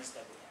 components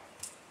that we have?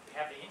 We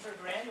have the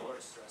intergranular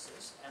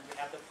stresses, and we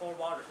have the pore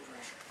water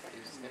pressure.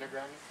 Is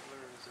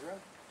intergranular 0?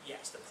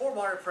 Yes, the pore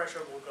water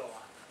pressure will go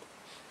up.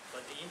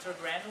 But the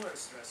intergranular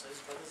stresses,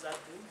 what does that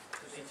do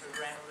to the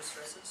intergranular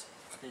stresses?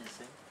 Oh, they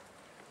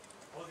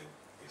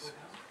go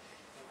down?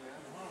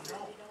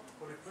 No,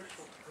 but it pushes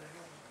the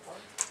granular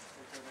part.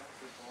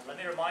 Let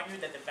me remind you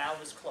that the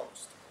valve is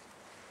closed.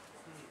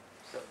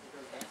 So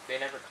they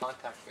never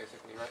contact,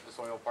 basically, right? The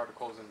soil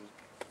particles and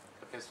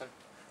the piston?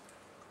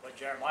 What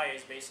Jeremiah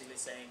is basically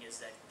saying is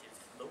that if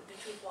load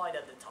that you applied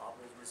at the top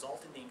will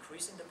result in the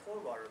increase in the pore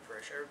water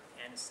pressure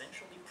and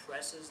essentially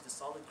presses the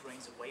solid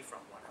grains away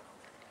from one another.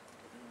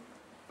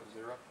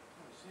 0?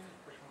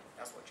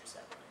 That's what you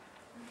said.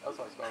 That's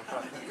what I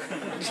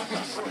was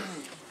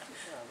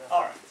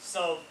All right,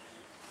 so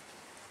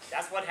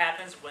that's what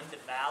happens when the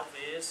valve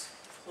is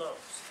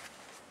closed.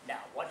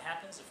 Now, what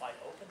happens if I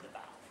open the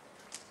valve?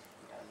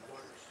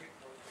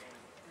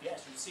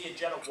 Yes, you see a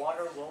jet of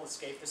water will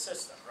escape the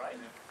system, right?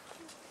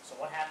 So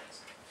what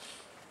happens?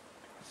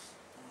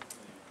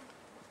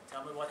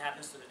 Tell me what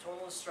happens to the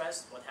total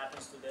stress, what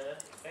happens to the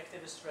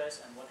effective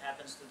stress, and what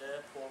happens to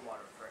the pore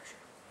water pressure.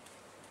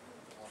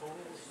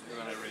 You're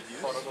gonna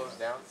reduce? Total goes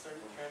down?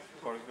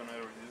 Core is gonna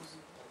reduce?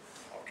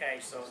 Okay,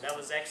 so that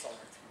was excellent.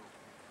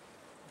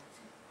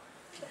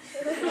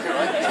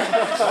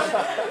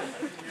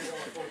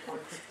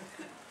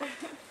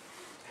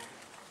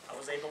 I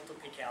was able to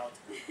pick out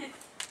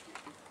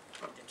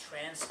the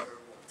transfer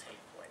will take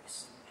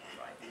place,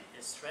 right?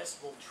 The stress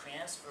will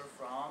transfer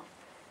from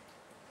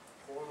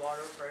pore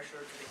water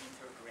pressure to the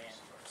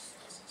intergranular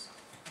stresses.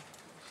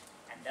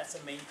 And that's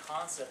the main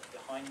concept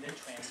behind the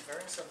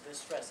transference of the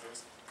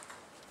stresses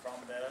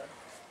from the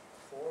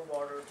pore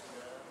water to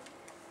the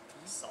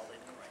solid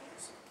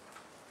grains.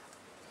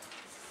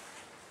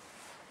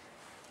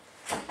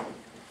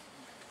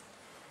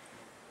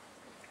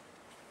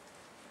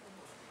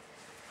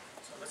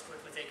 So let's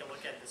quickly take a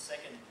look at the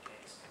second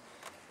case.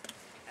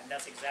 And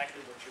that's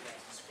exactly what you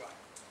guys described.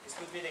 This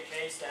would be the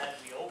case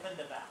that we open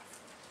the valve.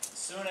 As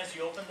soon as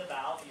you open the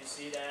valve, you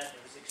see that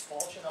there is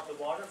expulsion of the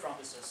water from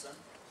the system.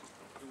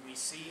 Do we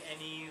see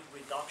any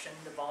reduction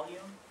in the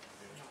volume?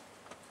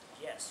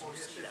 Yes, you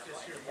see that,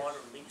 right? The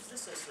water leaves the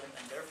system,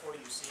 and therefore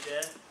you see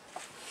the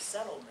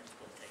settlement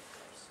will take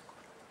place.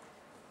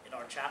 In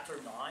our chapter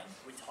 9,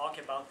 we talk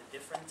about the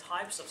different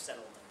types of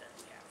settlement that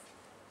we have.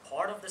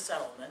 Part of the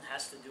settlement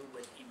has to do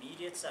with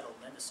immediate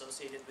settlement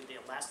associated with the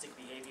elastic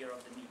behavior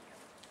of the medium.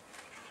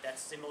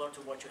 That's similar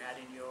to what you had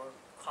in your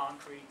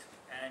concrete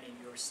and in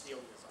your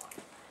steel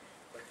design.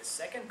 But the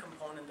second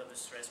component of the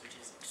stress, which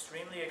is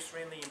extremely,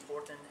 extremely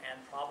important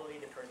and probably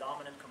the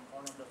predominant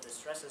component of the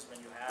stresses when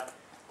you have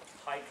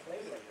high clay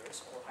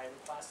layers or highly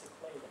plastic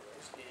clay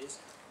layers, is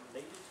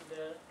related to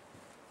the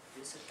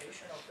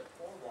dissipation of the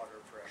pore water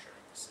pressure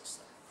in the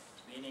system.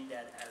 Meaning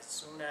that as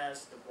soon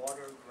as the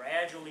water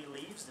gradually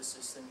leaves the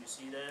system, you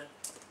see the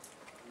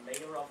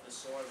layer of the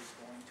soil is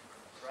going to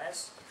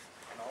compress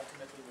and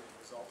ultimately will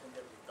result in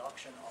the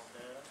reduction of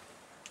the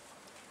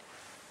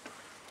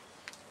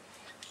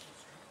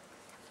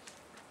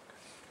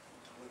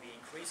will be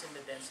increase in the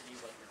density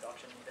but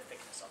reduction in the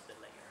thickness of the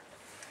layer.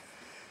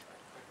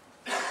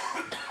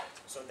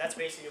 So that's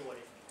basically what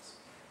it means.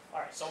 All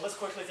right, so let's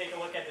quickly take a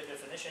look at the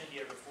definition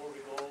here before we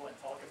go and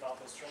talk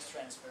about the stress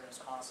transference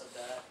concept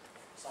that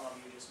some of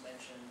you just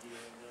mentioned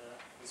during the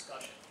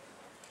discussion.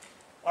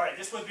 All right,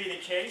 this would be the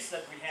case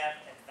that we have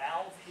a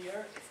valve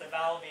here. If the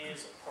valve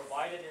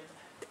provided in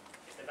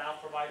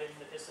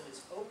the piston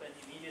is open,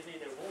 immediately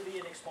there will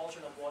be an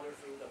expulsion of water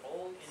through the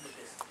hole in the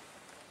piston.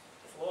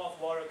 The flow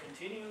of water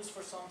continues for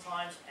some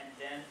time and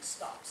then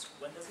stops.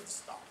 When does it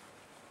stop?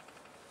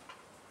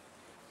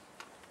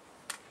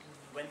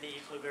 When the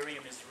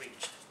equilibrium is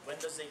reached. When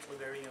does the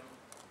equilibrium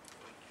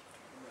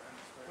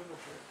When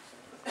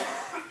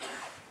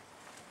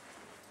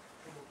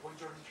the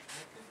points are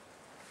interconnected.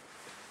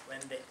 when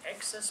the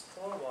excess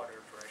pore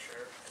water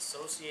pressure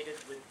associated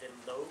with the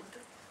load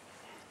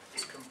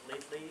is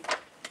completely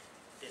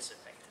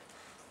dissipated.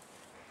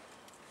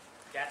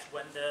 That's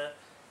when the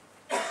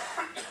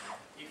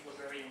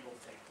equilibrium will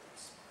take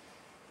place.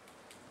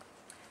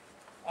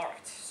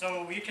 Alright,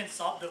 so we can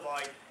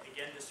subdivide,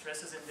 again, the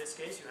stresses in this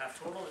case. You have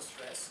total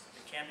stress.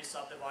 It can be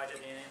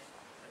subdivided in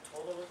a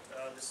total,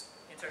 this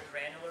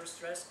intergranular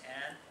stress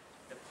and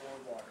the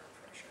pore water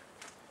pressure.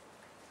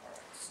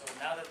 Alright, so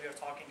now that we are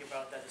talking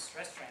about that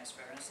stress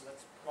transference,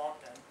 let's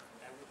plot them.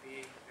 That would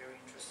be very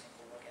interesting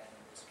to look at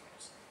in this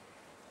case.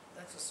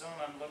 Let's assume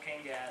I'm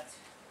looking at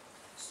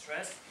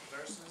stress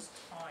versus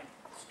time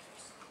in this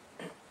case.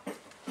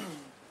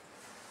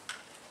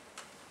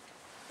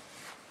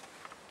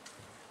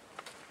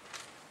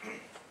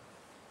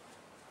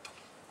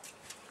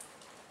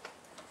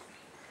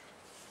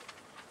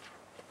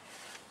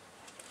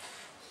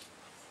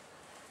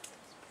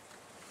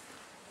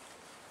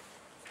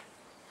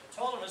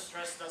 The total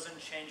stress doesn't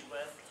change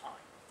with time.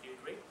 Do you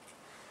agree?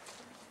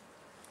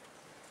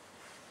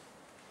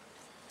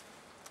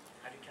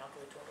 How do you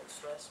calculate total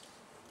stress?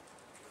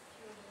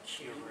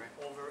 Q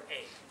over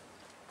A.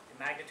 The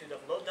magnitude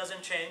of load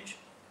doesn't change.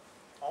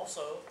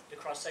 Also, the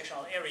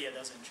cross-sectional area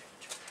doesn't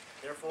change.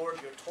 Therefore,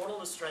 your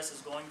total stress is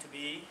going to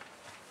be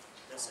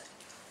the same.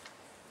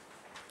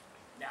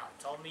 Now,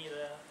 tell me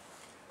the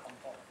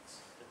components.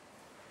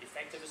 The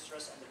effective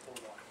stress and the pore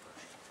water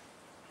pressure.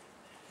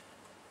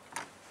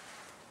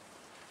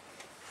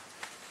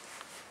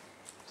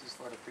 Is this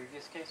for the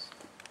previous case?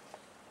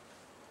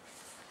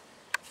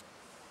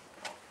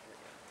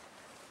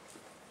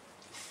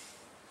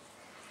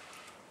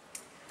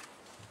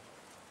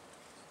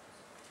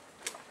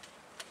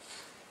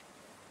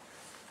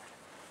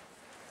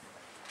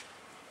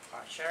 All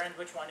right, Sharon,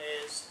 which one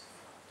is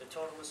the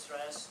total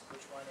stress?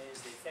 Which one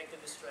is the effective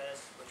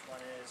stress? Which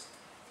one is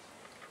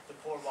the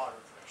pore water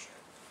pressure?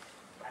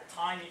 At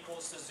time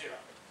equals to 0.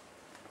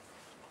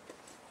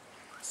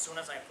 As soon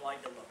as I apply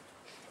the load.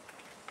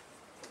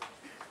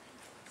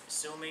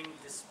 Assuming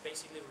this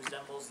basically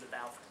resembles the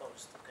valve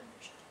closed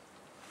condition.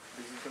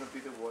 This is going to be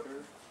the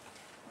water,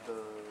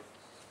 the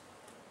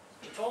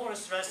total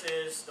stress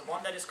is the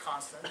one that is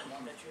constant, the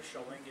one that you're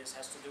showing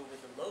has to do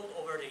with the load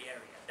over the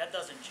area. That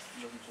doesn't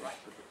change, right?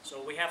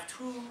 So we have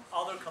two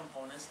other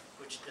components,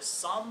 which the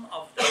sum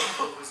of them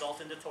will result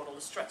in the total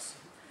stress.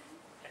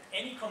 At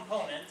any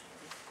component,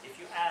 if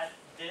you add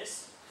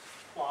this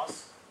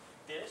plus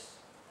this,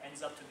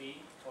 ends up to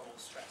be total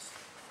stress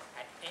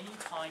at any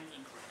time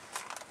increment.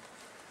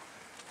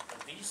 But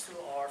these two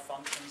are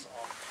functions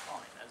of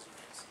time, as you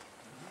can see.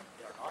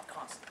 They are not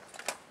constant.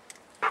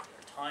 They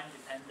are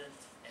time-dependent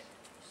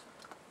entities.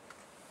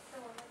 The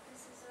one like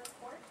this is a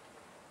quart?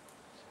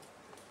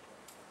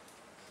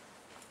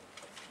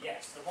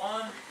 Yes, the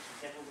one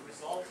that will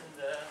result in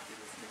the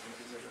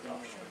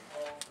reduction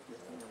of the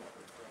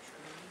water pressure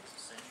is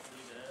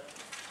essentially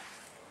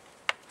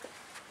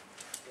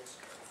this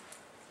curve.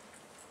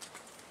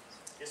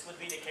 This would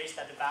be the case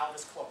that the valve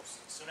is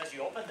closed. As soon as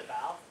you open the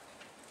valve,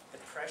 the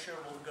pressure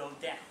will go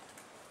down.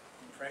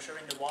 The pressure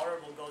in the water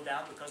will go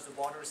down because the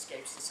water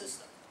escapes the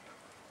system.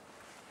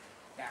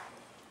 Now,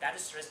 that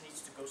stress needs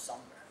to go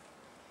somewhere.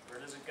 Where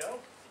does it go?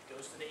 It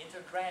goes to the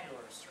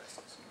intergranular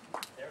stresses.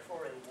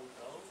 Therefore, it will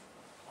go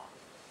up.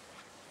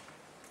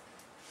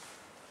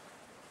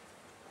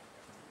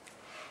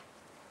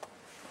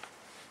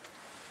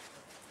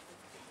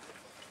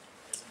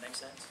 Does it make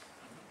sense?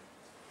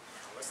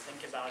 Now, let's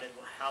think about it,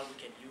 how we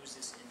can use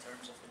this in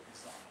terms of the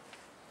design.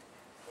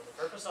 For the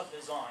purpose of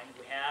design,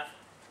 we have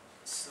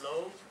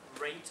slow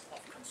rate of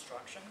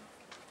construction,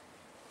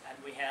 and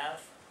we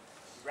have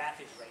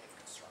rapid rate of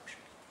construction.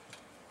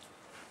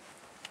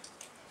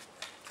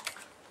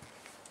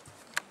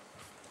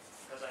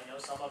 Because I know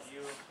some of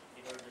you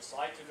either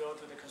decide to go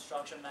to the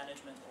construction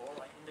management or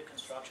in the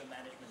construction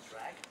management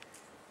track.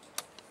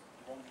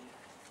 You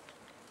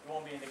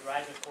won't be in the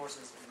graduate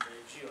courses in the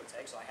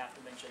geotech, so I have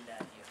to mention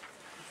that here.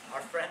 Our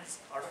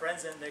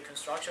friends in the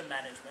construction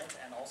management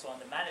and also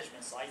on the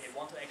management side, they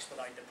want to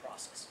expedite the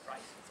process,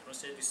 right?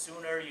 So the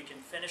sooner you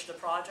can finish the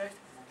project,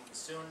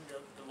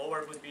 the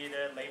lower would be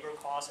the labor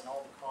costs and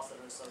all the costs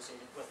that are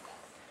associated with that.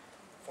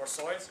 For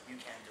soils, you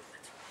can't do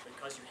it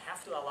because you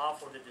have to allow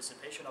for the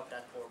dissipation of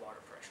that pore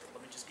water pressure. Let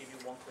me just give you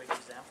one quick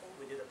example.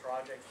 We did a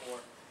project for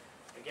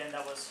Again,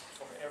 that was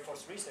for Air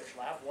Force Research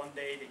Lab. One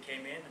day they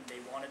came in and they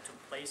wanted to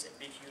place a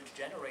big, huge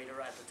generator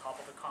at the top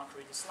of the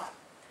concrete slab.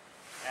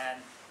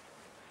 And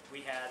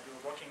we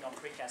were working on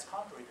precast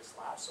concrete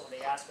slab, so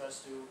they asked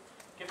us to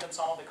give them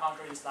some of the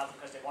concrete slab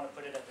because they want to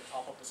put it at the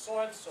top of the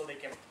soil so they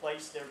can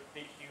place their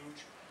big,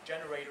 huge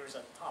generators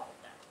at the top of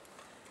that.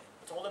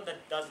 I told them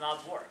that does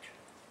not work.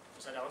 I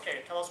said,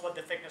 okay, tell us what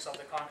the thickness of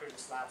the concrete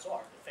slabs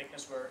are. The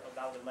thickness were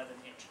about 11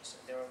 inches,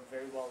 and they were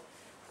very well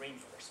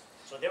reinforced.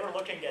 So they were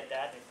looking at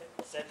that,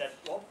 and said that,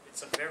 well,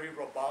 it's a very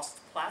robust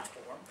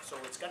platform, so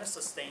it's going to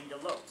sustain the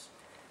loads.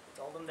 I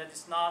told them that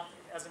it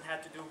hasn't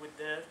had to do with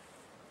the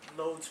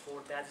loads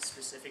for that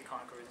specific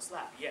concrete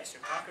slab. Yes,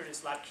 your concrete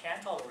slab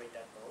can tolerate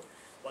that load,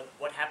 but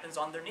what happens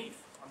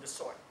underneath, on the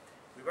soil?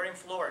 We were in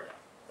Florida.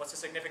 What's the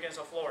significance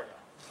of Florida?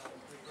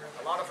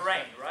 A lot of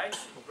rain, right?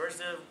 Where's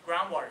the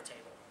groundwater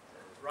table?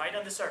 Right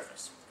on the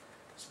surface.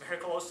 It's very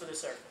close to the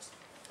surface,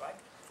 right?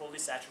 Fully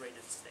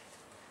saturated state.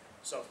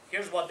 So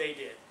here's what they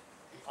did.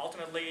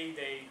 Ultimately,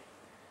 they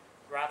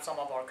grabbed some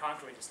of our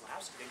concrete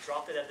slabs, they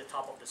dropped it at the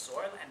top of the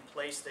soil and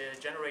placed the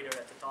generator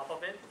at the top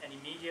of it, and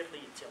immediately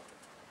it tilted.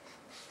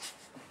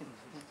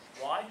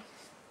 Why?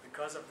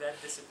 Because of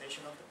that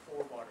dissipation of the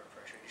pore water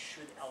pressure. It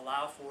should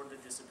allow for the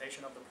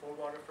dissipation of the pore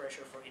water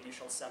pressure for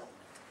initial settlement.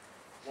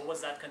 What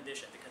was that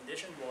condition? The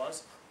condition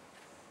was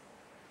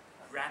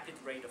rapid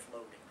rate of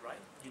loading, right?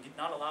 You did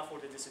not allow for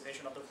the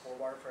dissipation of the pore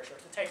water pressure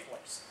to take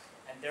place,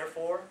 and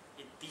therefore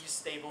it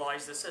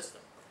destabilized the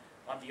system.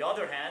 On the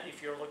other hand,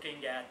 if you're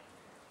looking at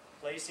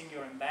placing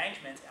your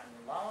embankment and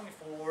allowing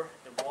for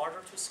the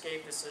water to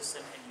escape the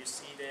system and you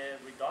see the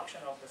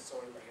reduction of the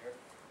soil layer,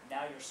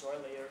 now your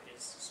soil layer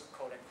is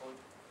quote-unquote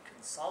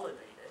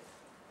consolidated,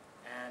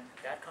 and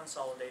that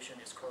consolidation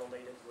is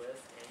correlated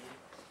with a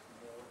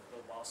more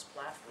robust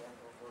platform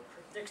or more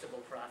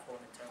predictable platform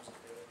in terms of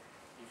the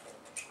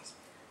deformations.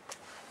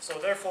 So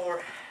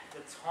therefore,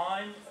 the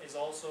time is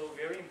also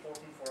very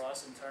important for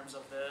us in terms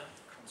of the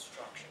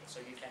construction. So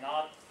you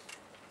cannot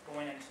go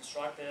in and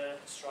construct the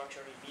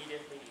structure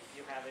immediately if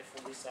you have a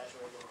fully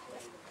saturated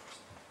clay.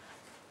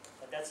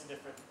 But that's a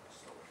different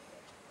story.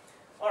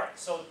 All right,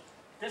 so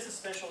this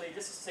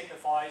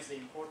signifies the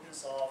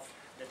importance of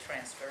the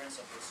transference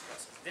of the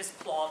stresses. This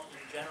plot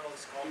in general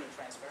is called the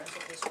transference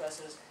of the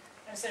stresses,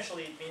 and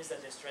essentially it means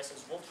that the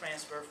stresses will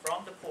transfer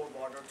from the pore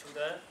water to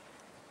the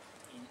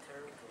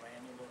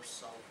intergranular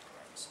salt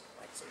grains.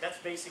 Right? So that's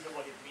basically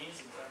what it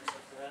means in terms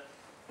of the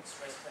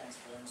stress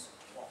transference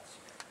plots.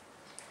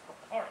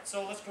 All right,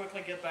 so let's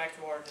quickly get back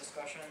to our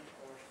discussion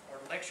or our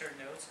lecture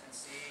notes and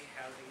see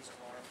how these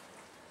are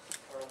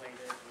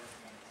correlated with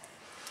one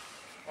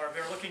another. All right,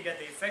 we're looking at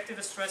the effective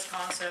stress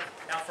concept.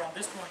 Now from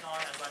this point on,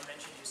 as I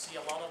mentioned, you see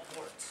a lot of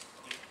words.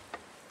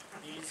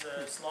 These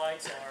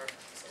slides are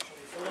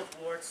essentially full of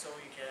words, so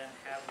you can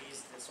have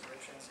these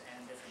descriptions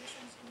and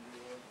definitions in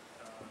your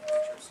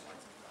lecture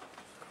slides as well.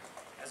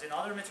 As in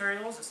other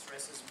materials, the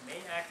stresses may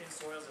act in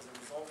soils as a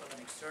result of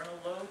an external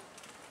load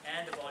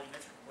and the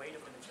volumetric weight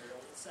of the material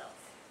itself.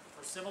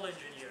 For civil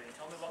engineering,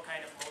 tell me what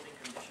kind of loading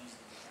conditions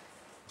do we have?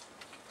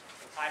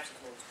 What types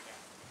of loads we have?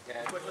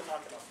 Yeah. Quickly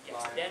talk about yes,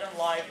 Live. dead and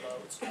live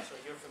loads, so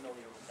you're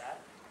familiar with that.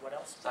 What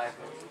else?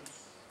 Seismic.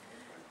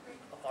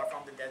 Apart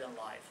from the dead and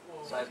live.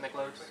 Seismic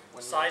loads?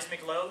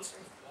 Seismic loads.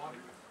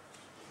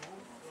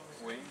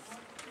 Wind.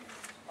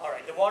 All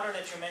right, the water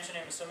that you mentioned,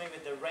 I'm assuming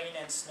with the rain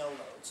and snow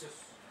loads.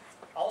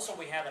 Also,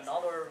 we have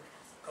another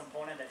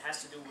component that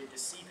has to do with the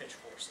seepage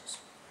forces.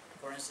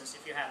 For instance,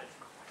 if you have an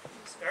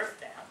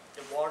earth dam,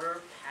 the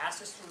water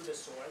passes through the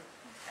soil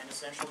and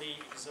essentially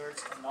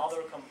exerts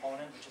another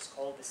component which is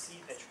called the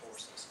seepage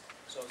forces.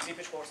 So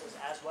seepage forces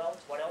as well.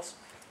 What else?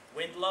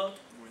 Wind load.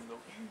 Wind load.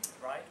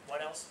 Right.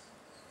 What else?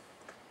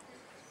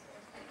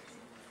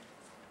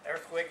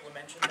 Earthquake, we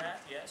mentioned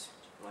that, yes.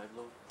 Live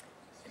load.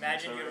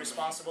 Imagine you're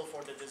responsible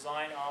for the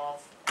design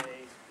of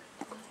a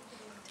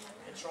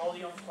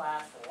petroleum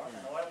platform,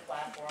 an oil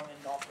platform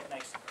in Gulf of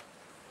Mexico.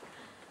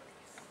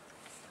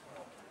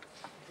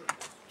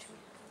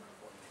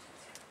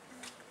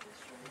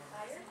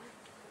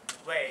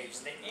 Waves,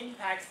 the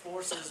impact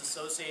forces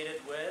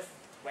associated with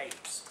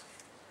waves,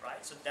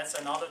 right? So that's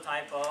another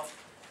type of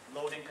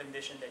loading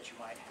condition that you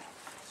might have.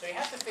 So you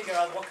have to figure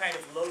out what kind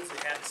of loads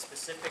they have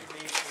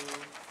specifically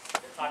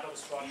to the type of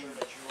structure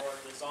that you are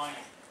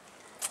designing.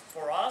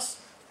 For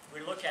us,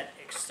 we look at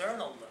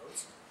external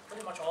loads.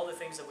 Pretty much all the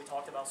things that we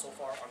talked about so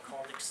far are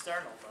called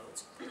external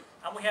loads.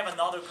 And we have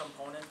another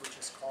component which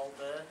is called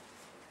the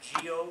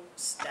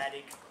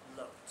geostatic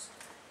loads.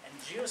 And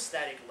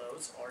geostatic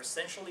loads are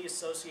essentially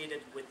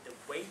associated with the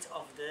weight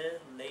of the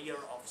layer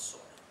of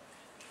soil.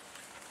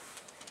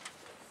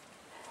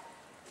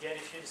 Again,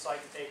 if you decide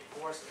to take a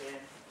course in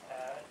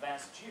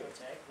advanced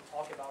geotech, we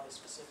talk about a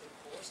specific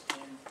course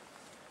in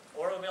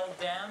Oroville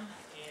Dam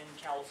in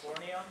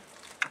California.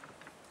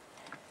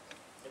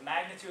 The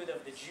magnitude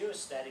of the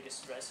geostatic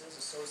stresses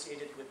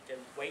associated with the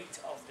weight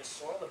of the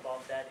soil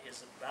above that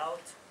is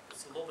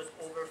it's a little bit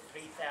over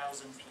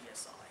 3,000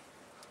 psi,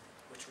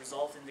 which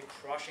result in the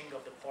crushing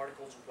of the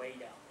particles way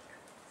down there.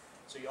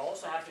 So you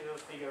also have to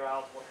figure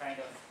out what kind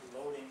of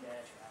loading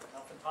that you have. And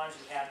oftentimes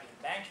you have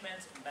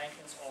embankments.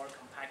 Embankments are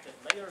compacted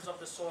layers of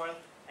the soil,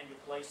 and you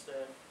place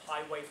the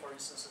highway, for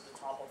instance, at the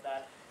top of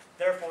that.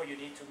 Therefore, you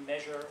need to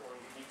measure or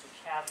you need to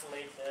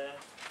calculate the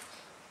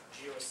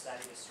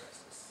geostatic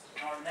stresses.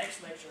 In our next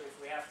lecture, if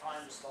we have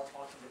time, to start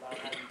talking about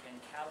how you can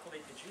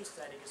calculate the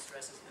geostatic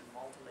stresses in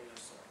multi-layer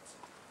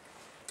soils.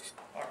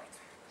 All right,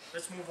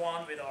 let's move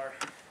on with our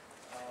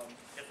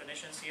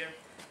definitions here.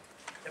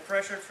 The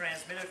pressure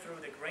transmitted through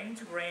the grain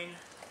to grain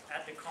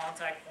at the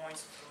contact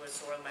points through a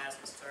soil mass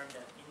is termed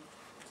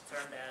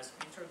as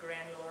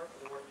intergranular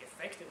or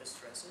effective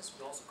stresses.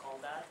 We also call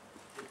that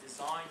the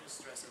design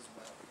stress as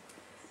well.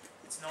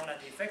 It's known as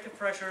the effective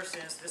pressure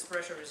since this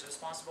pressure is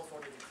responsible for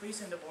the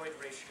decrease in the void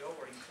ratio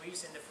or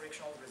increase in the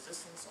frictional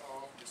resistance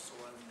of the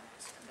soil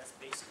mass. And that's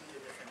basically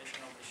the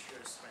definition of the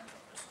shear strength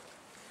of the soil.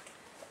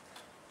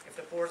 If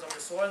the pores of the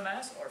soil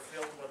mass are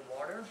filled with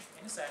water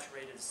in a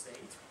saturated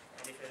state,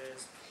 and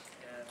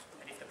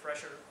if the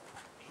pressure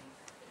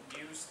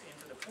induced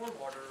into the pore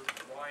water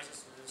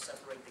rises to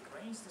separate the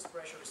grains, this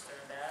pressure is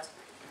termed as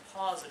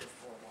positive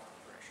pore water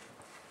pressure.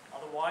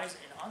 Otherwise,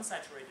 in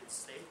unsaturated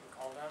state, we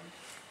call them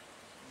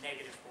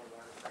negative pore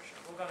water pressure.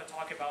 We're going to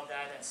talk about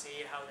that and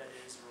see how that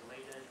is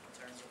related in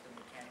terms of the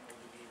mechanical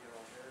behavior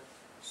of the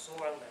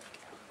soil that we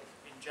have. But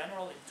in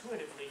general,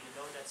 intuitively, you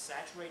know that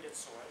saturated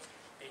soils,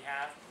 they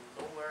have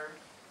lower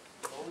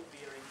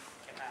load-bearing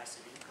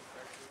capacity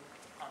compared to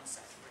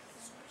unsaturated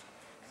soils.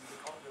 And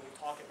we will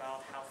talk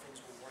about how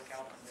things will work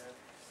out on the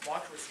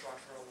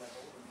macrostructural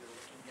level when you're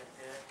looking at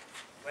the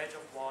wedge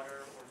of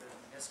water or the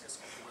meniscus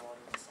of the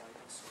water inside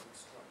the soil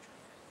structure.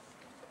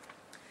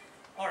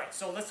 All right,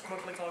 so let's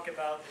quickly talk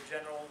about the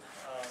general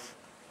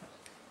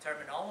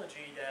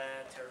terminology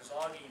that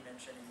Terzaghi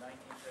mentioned in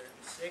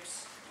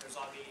 1936.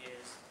 Terzaghi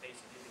is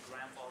basically the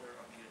grandfather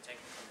of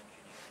geotechnical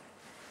engineering.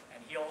 And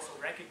he also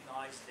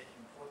recognized the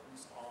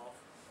importance of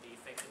the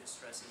effective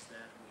stresses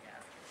that we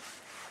have.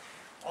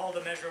 All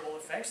the measurable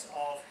effects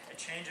of a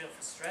change of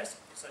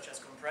stress, such as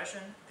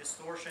compression,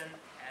 distortion,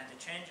 and the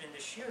change in the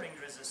shearing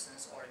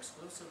resistance are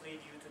exclusively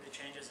due to the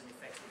changes in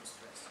effective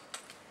stress.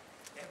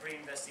 Every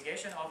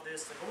investigation of the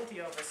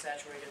stability of a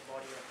saturated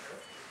body of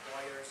earth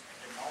requires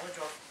the knowledge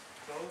of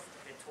both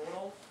the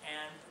total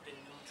and the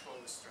neutral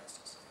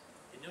stresses.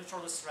 The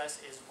neutral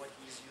stress is what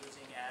he's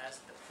using as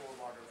the pore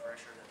water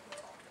pressure that we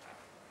talked about.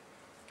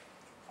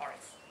 All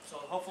right, so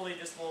hopefully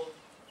this will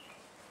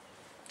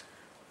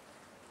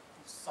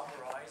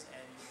summarize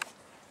and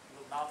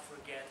you will not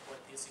forget what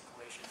this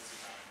equation is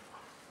about.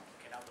 I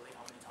cannot believe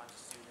how many times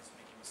the students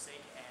make a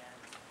mistake and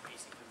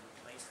basically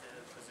replace the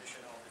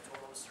position of the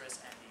total stress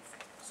and the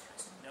effective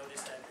stress.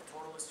 Notice that the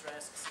total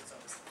stress sits on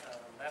the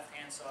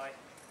left-hand side,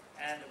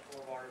 and the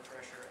pore water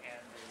pressure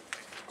and the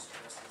effective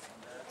stress is on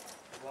the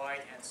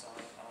right-hand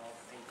side of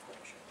the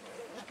equation.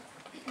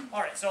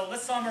 All right, so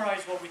let's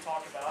summarize what we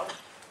talked about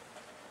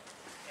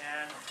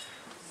and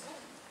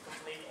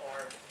complete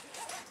our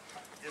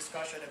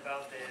discussion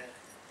about the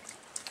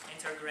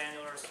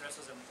intergranular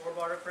stresses and pore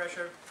water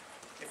pressure.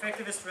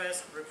 Effective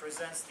stress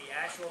represents the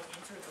actual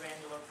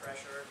intergranular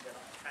pressure that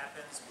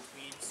happens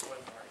between soil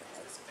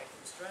particles. This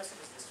effective stress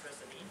is the stress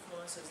that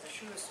influences the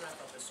shear strength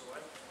of the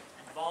soil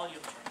and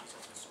volume changes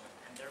of the soil,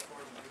 and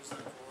therefore we use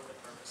it for the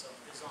purpose of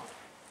design.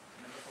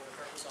 Remember, for the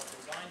purpose of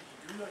design, you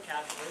do your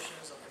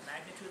calculations of the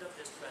magnitude of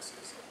the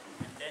stresses,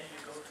 and then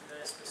you go to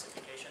the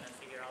specification and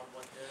figure out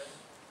what the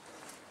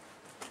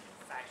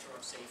factor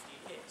of safety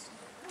is.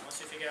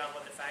 Once you figure out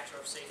what the factor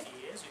of safety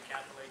is, you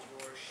calculate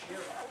your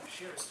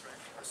shear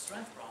strength or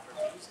strength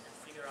properties and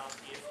figure out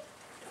if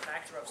the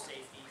factor of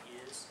safety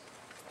is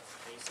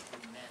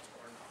basically met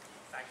or not.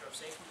 The factor of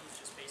safety is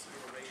just basically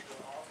the ratio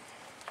of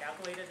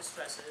calculated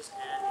stresses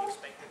and the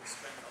expected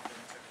strength of the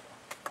material.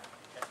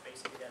 That's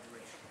basically that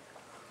ratio.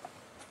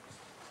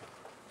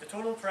 The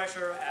total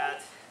pressure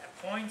at a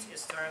point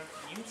is termed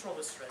neutral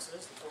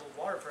stresses. The total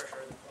water pressure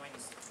at the point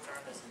is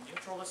termed as the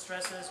neutral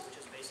stresses, which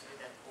is basically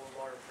that pore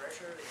water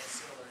pressure. It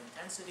has similar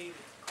intensity.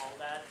 We call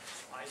that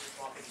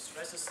isotropic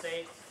stress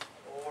state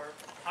or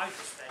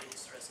hydrostatic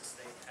stress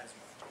state as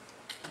well.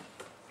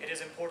 It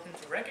is important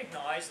to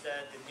recognize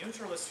that the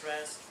neutral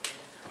stress in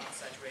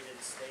unsaturated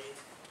state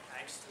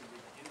acts to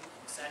reduce,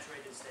 in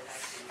saturated state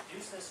actually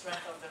reduce the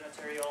strength of the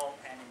material,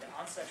 and in the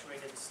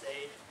unsaturated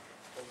state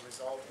will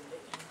result in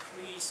the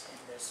increase in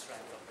the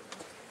strength of the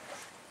material.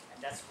 And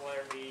that's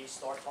where we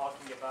start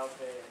talking about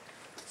the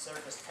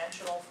surface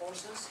tensional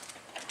forces,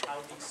 and how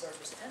these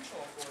surface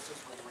tensional forces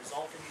will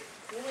result in the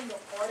pulling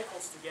of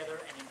particles together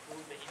and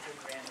improve the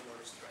intergranular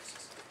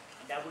stresses.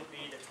 And that would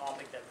be the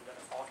topic that we're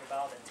going to talk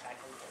about and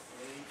tackle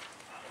hopefully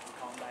when we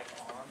come back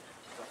on.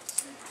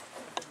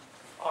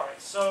 All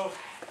right, so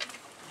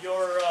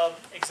your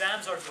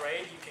exams are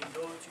great. You can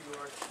go to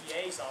your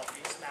TA's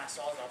office,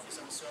 Nassau's office.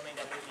 I'm assuming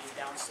that will be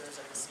downstairs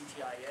at the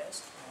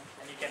CTIS,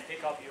 and you can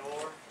pick up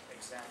your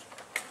exam.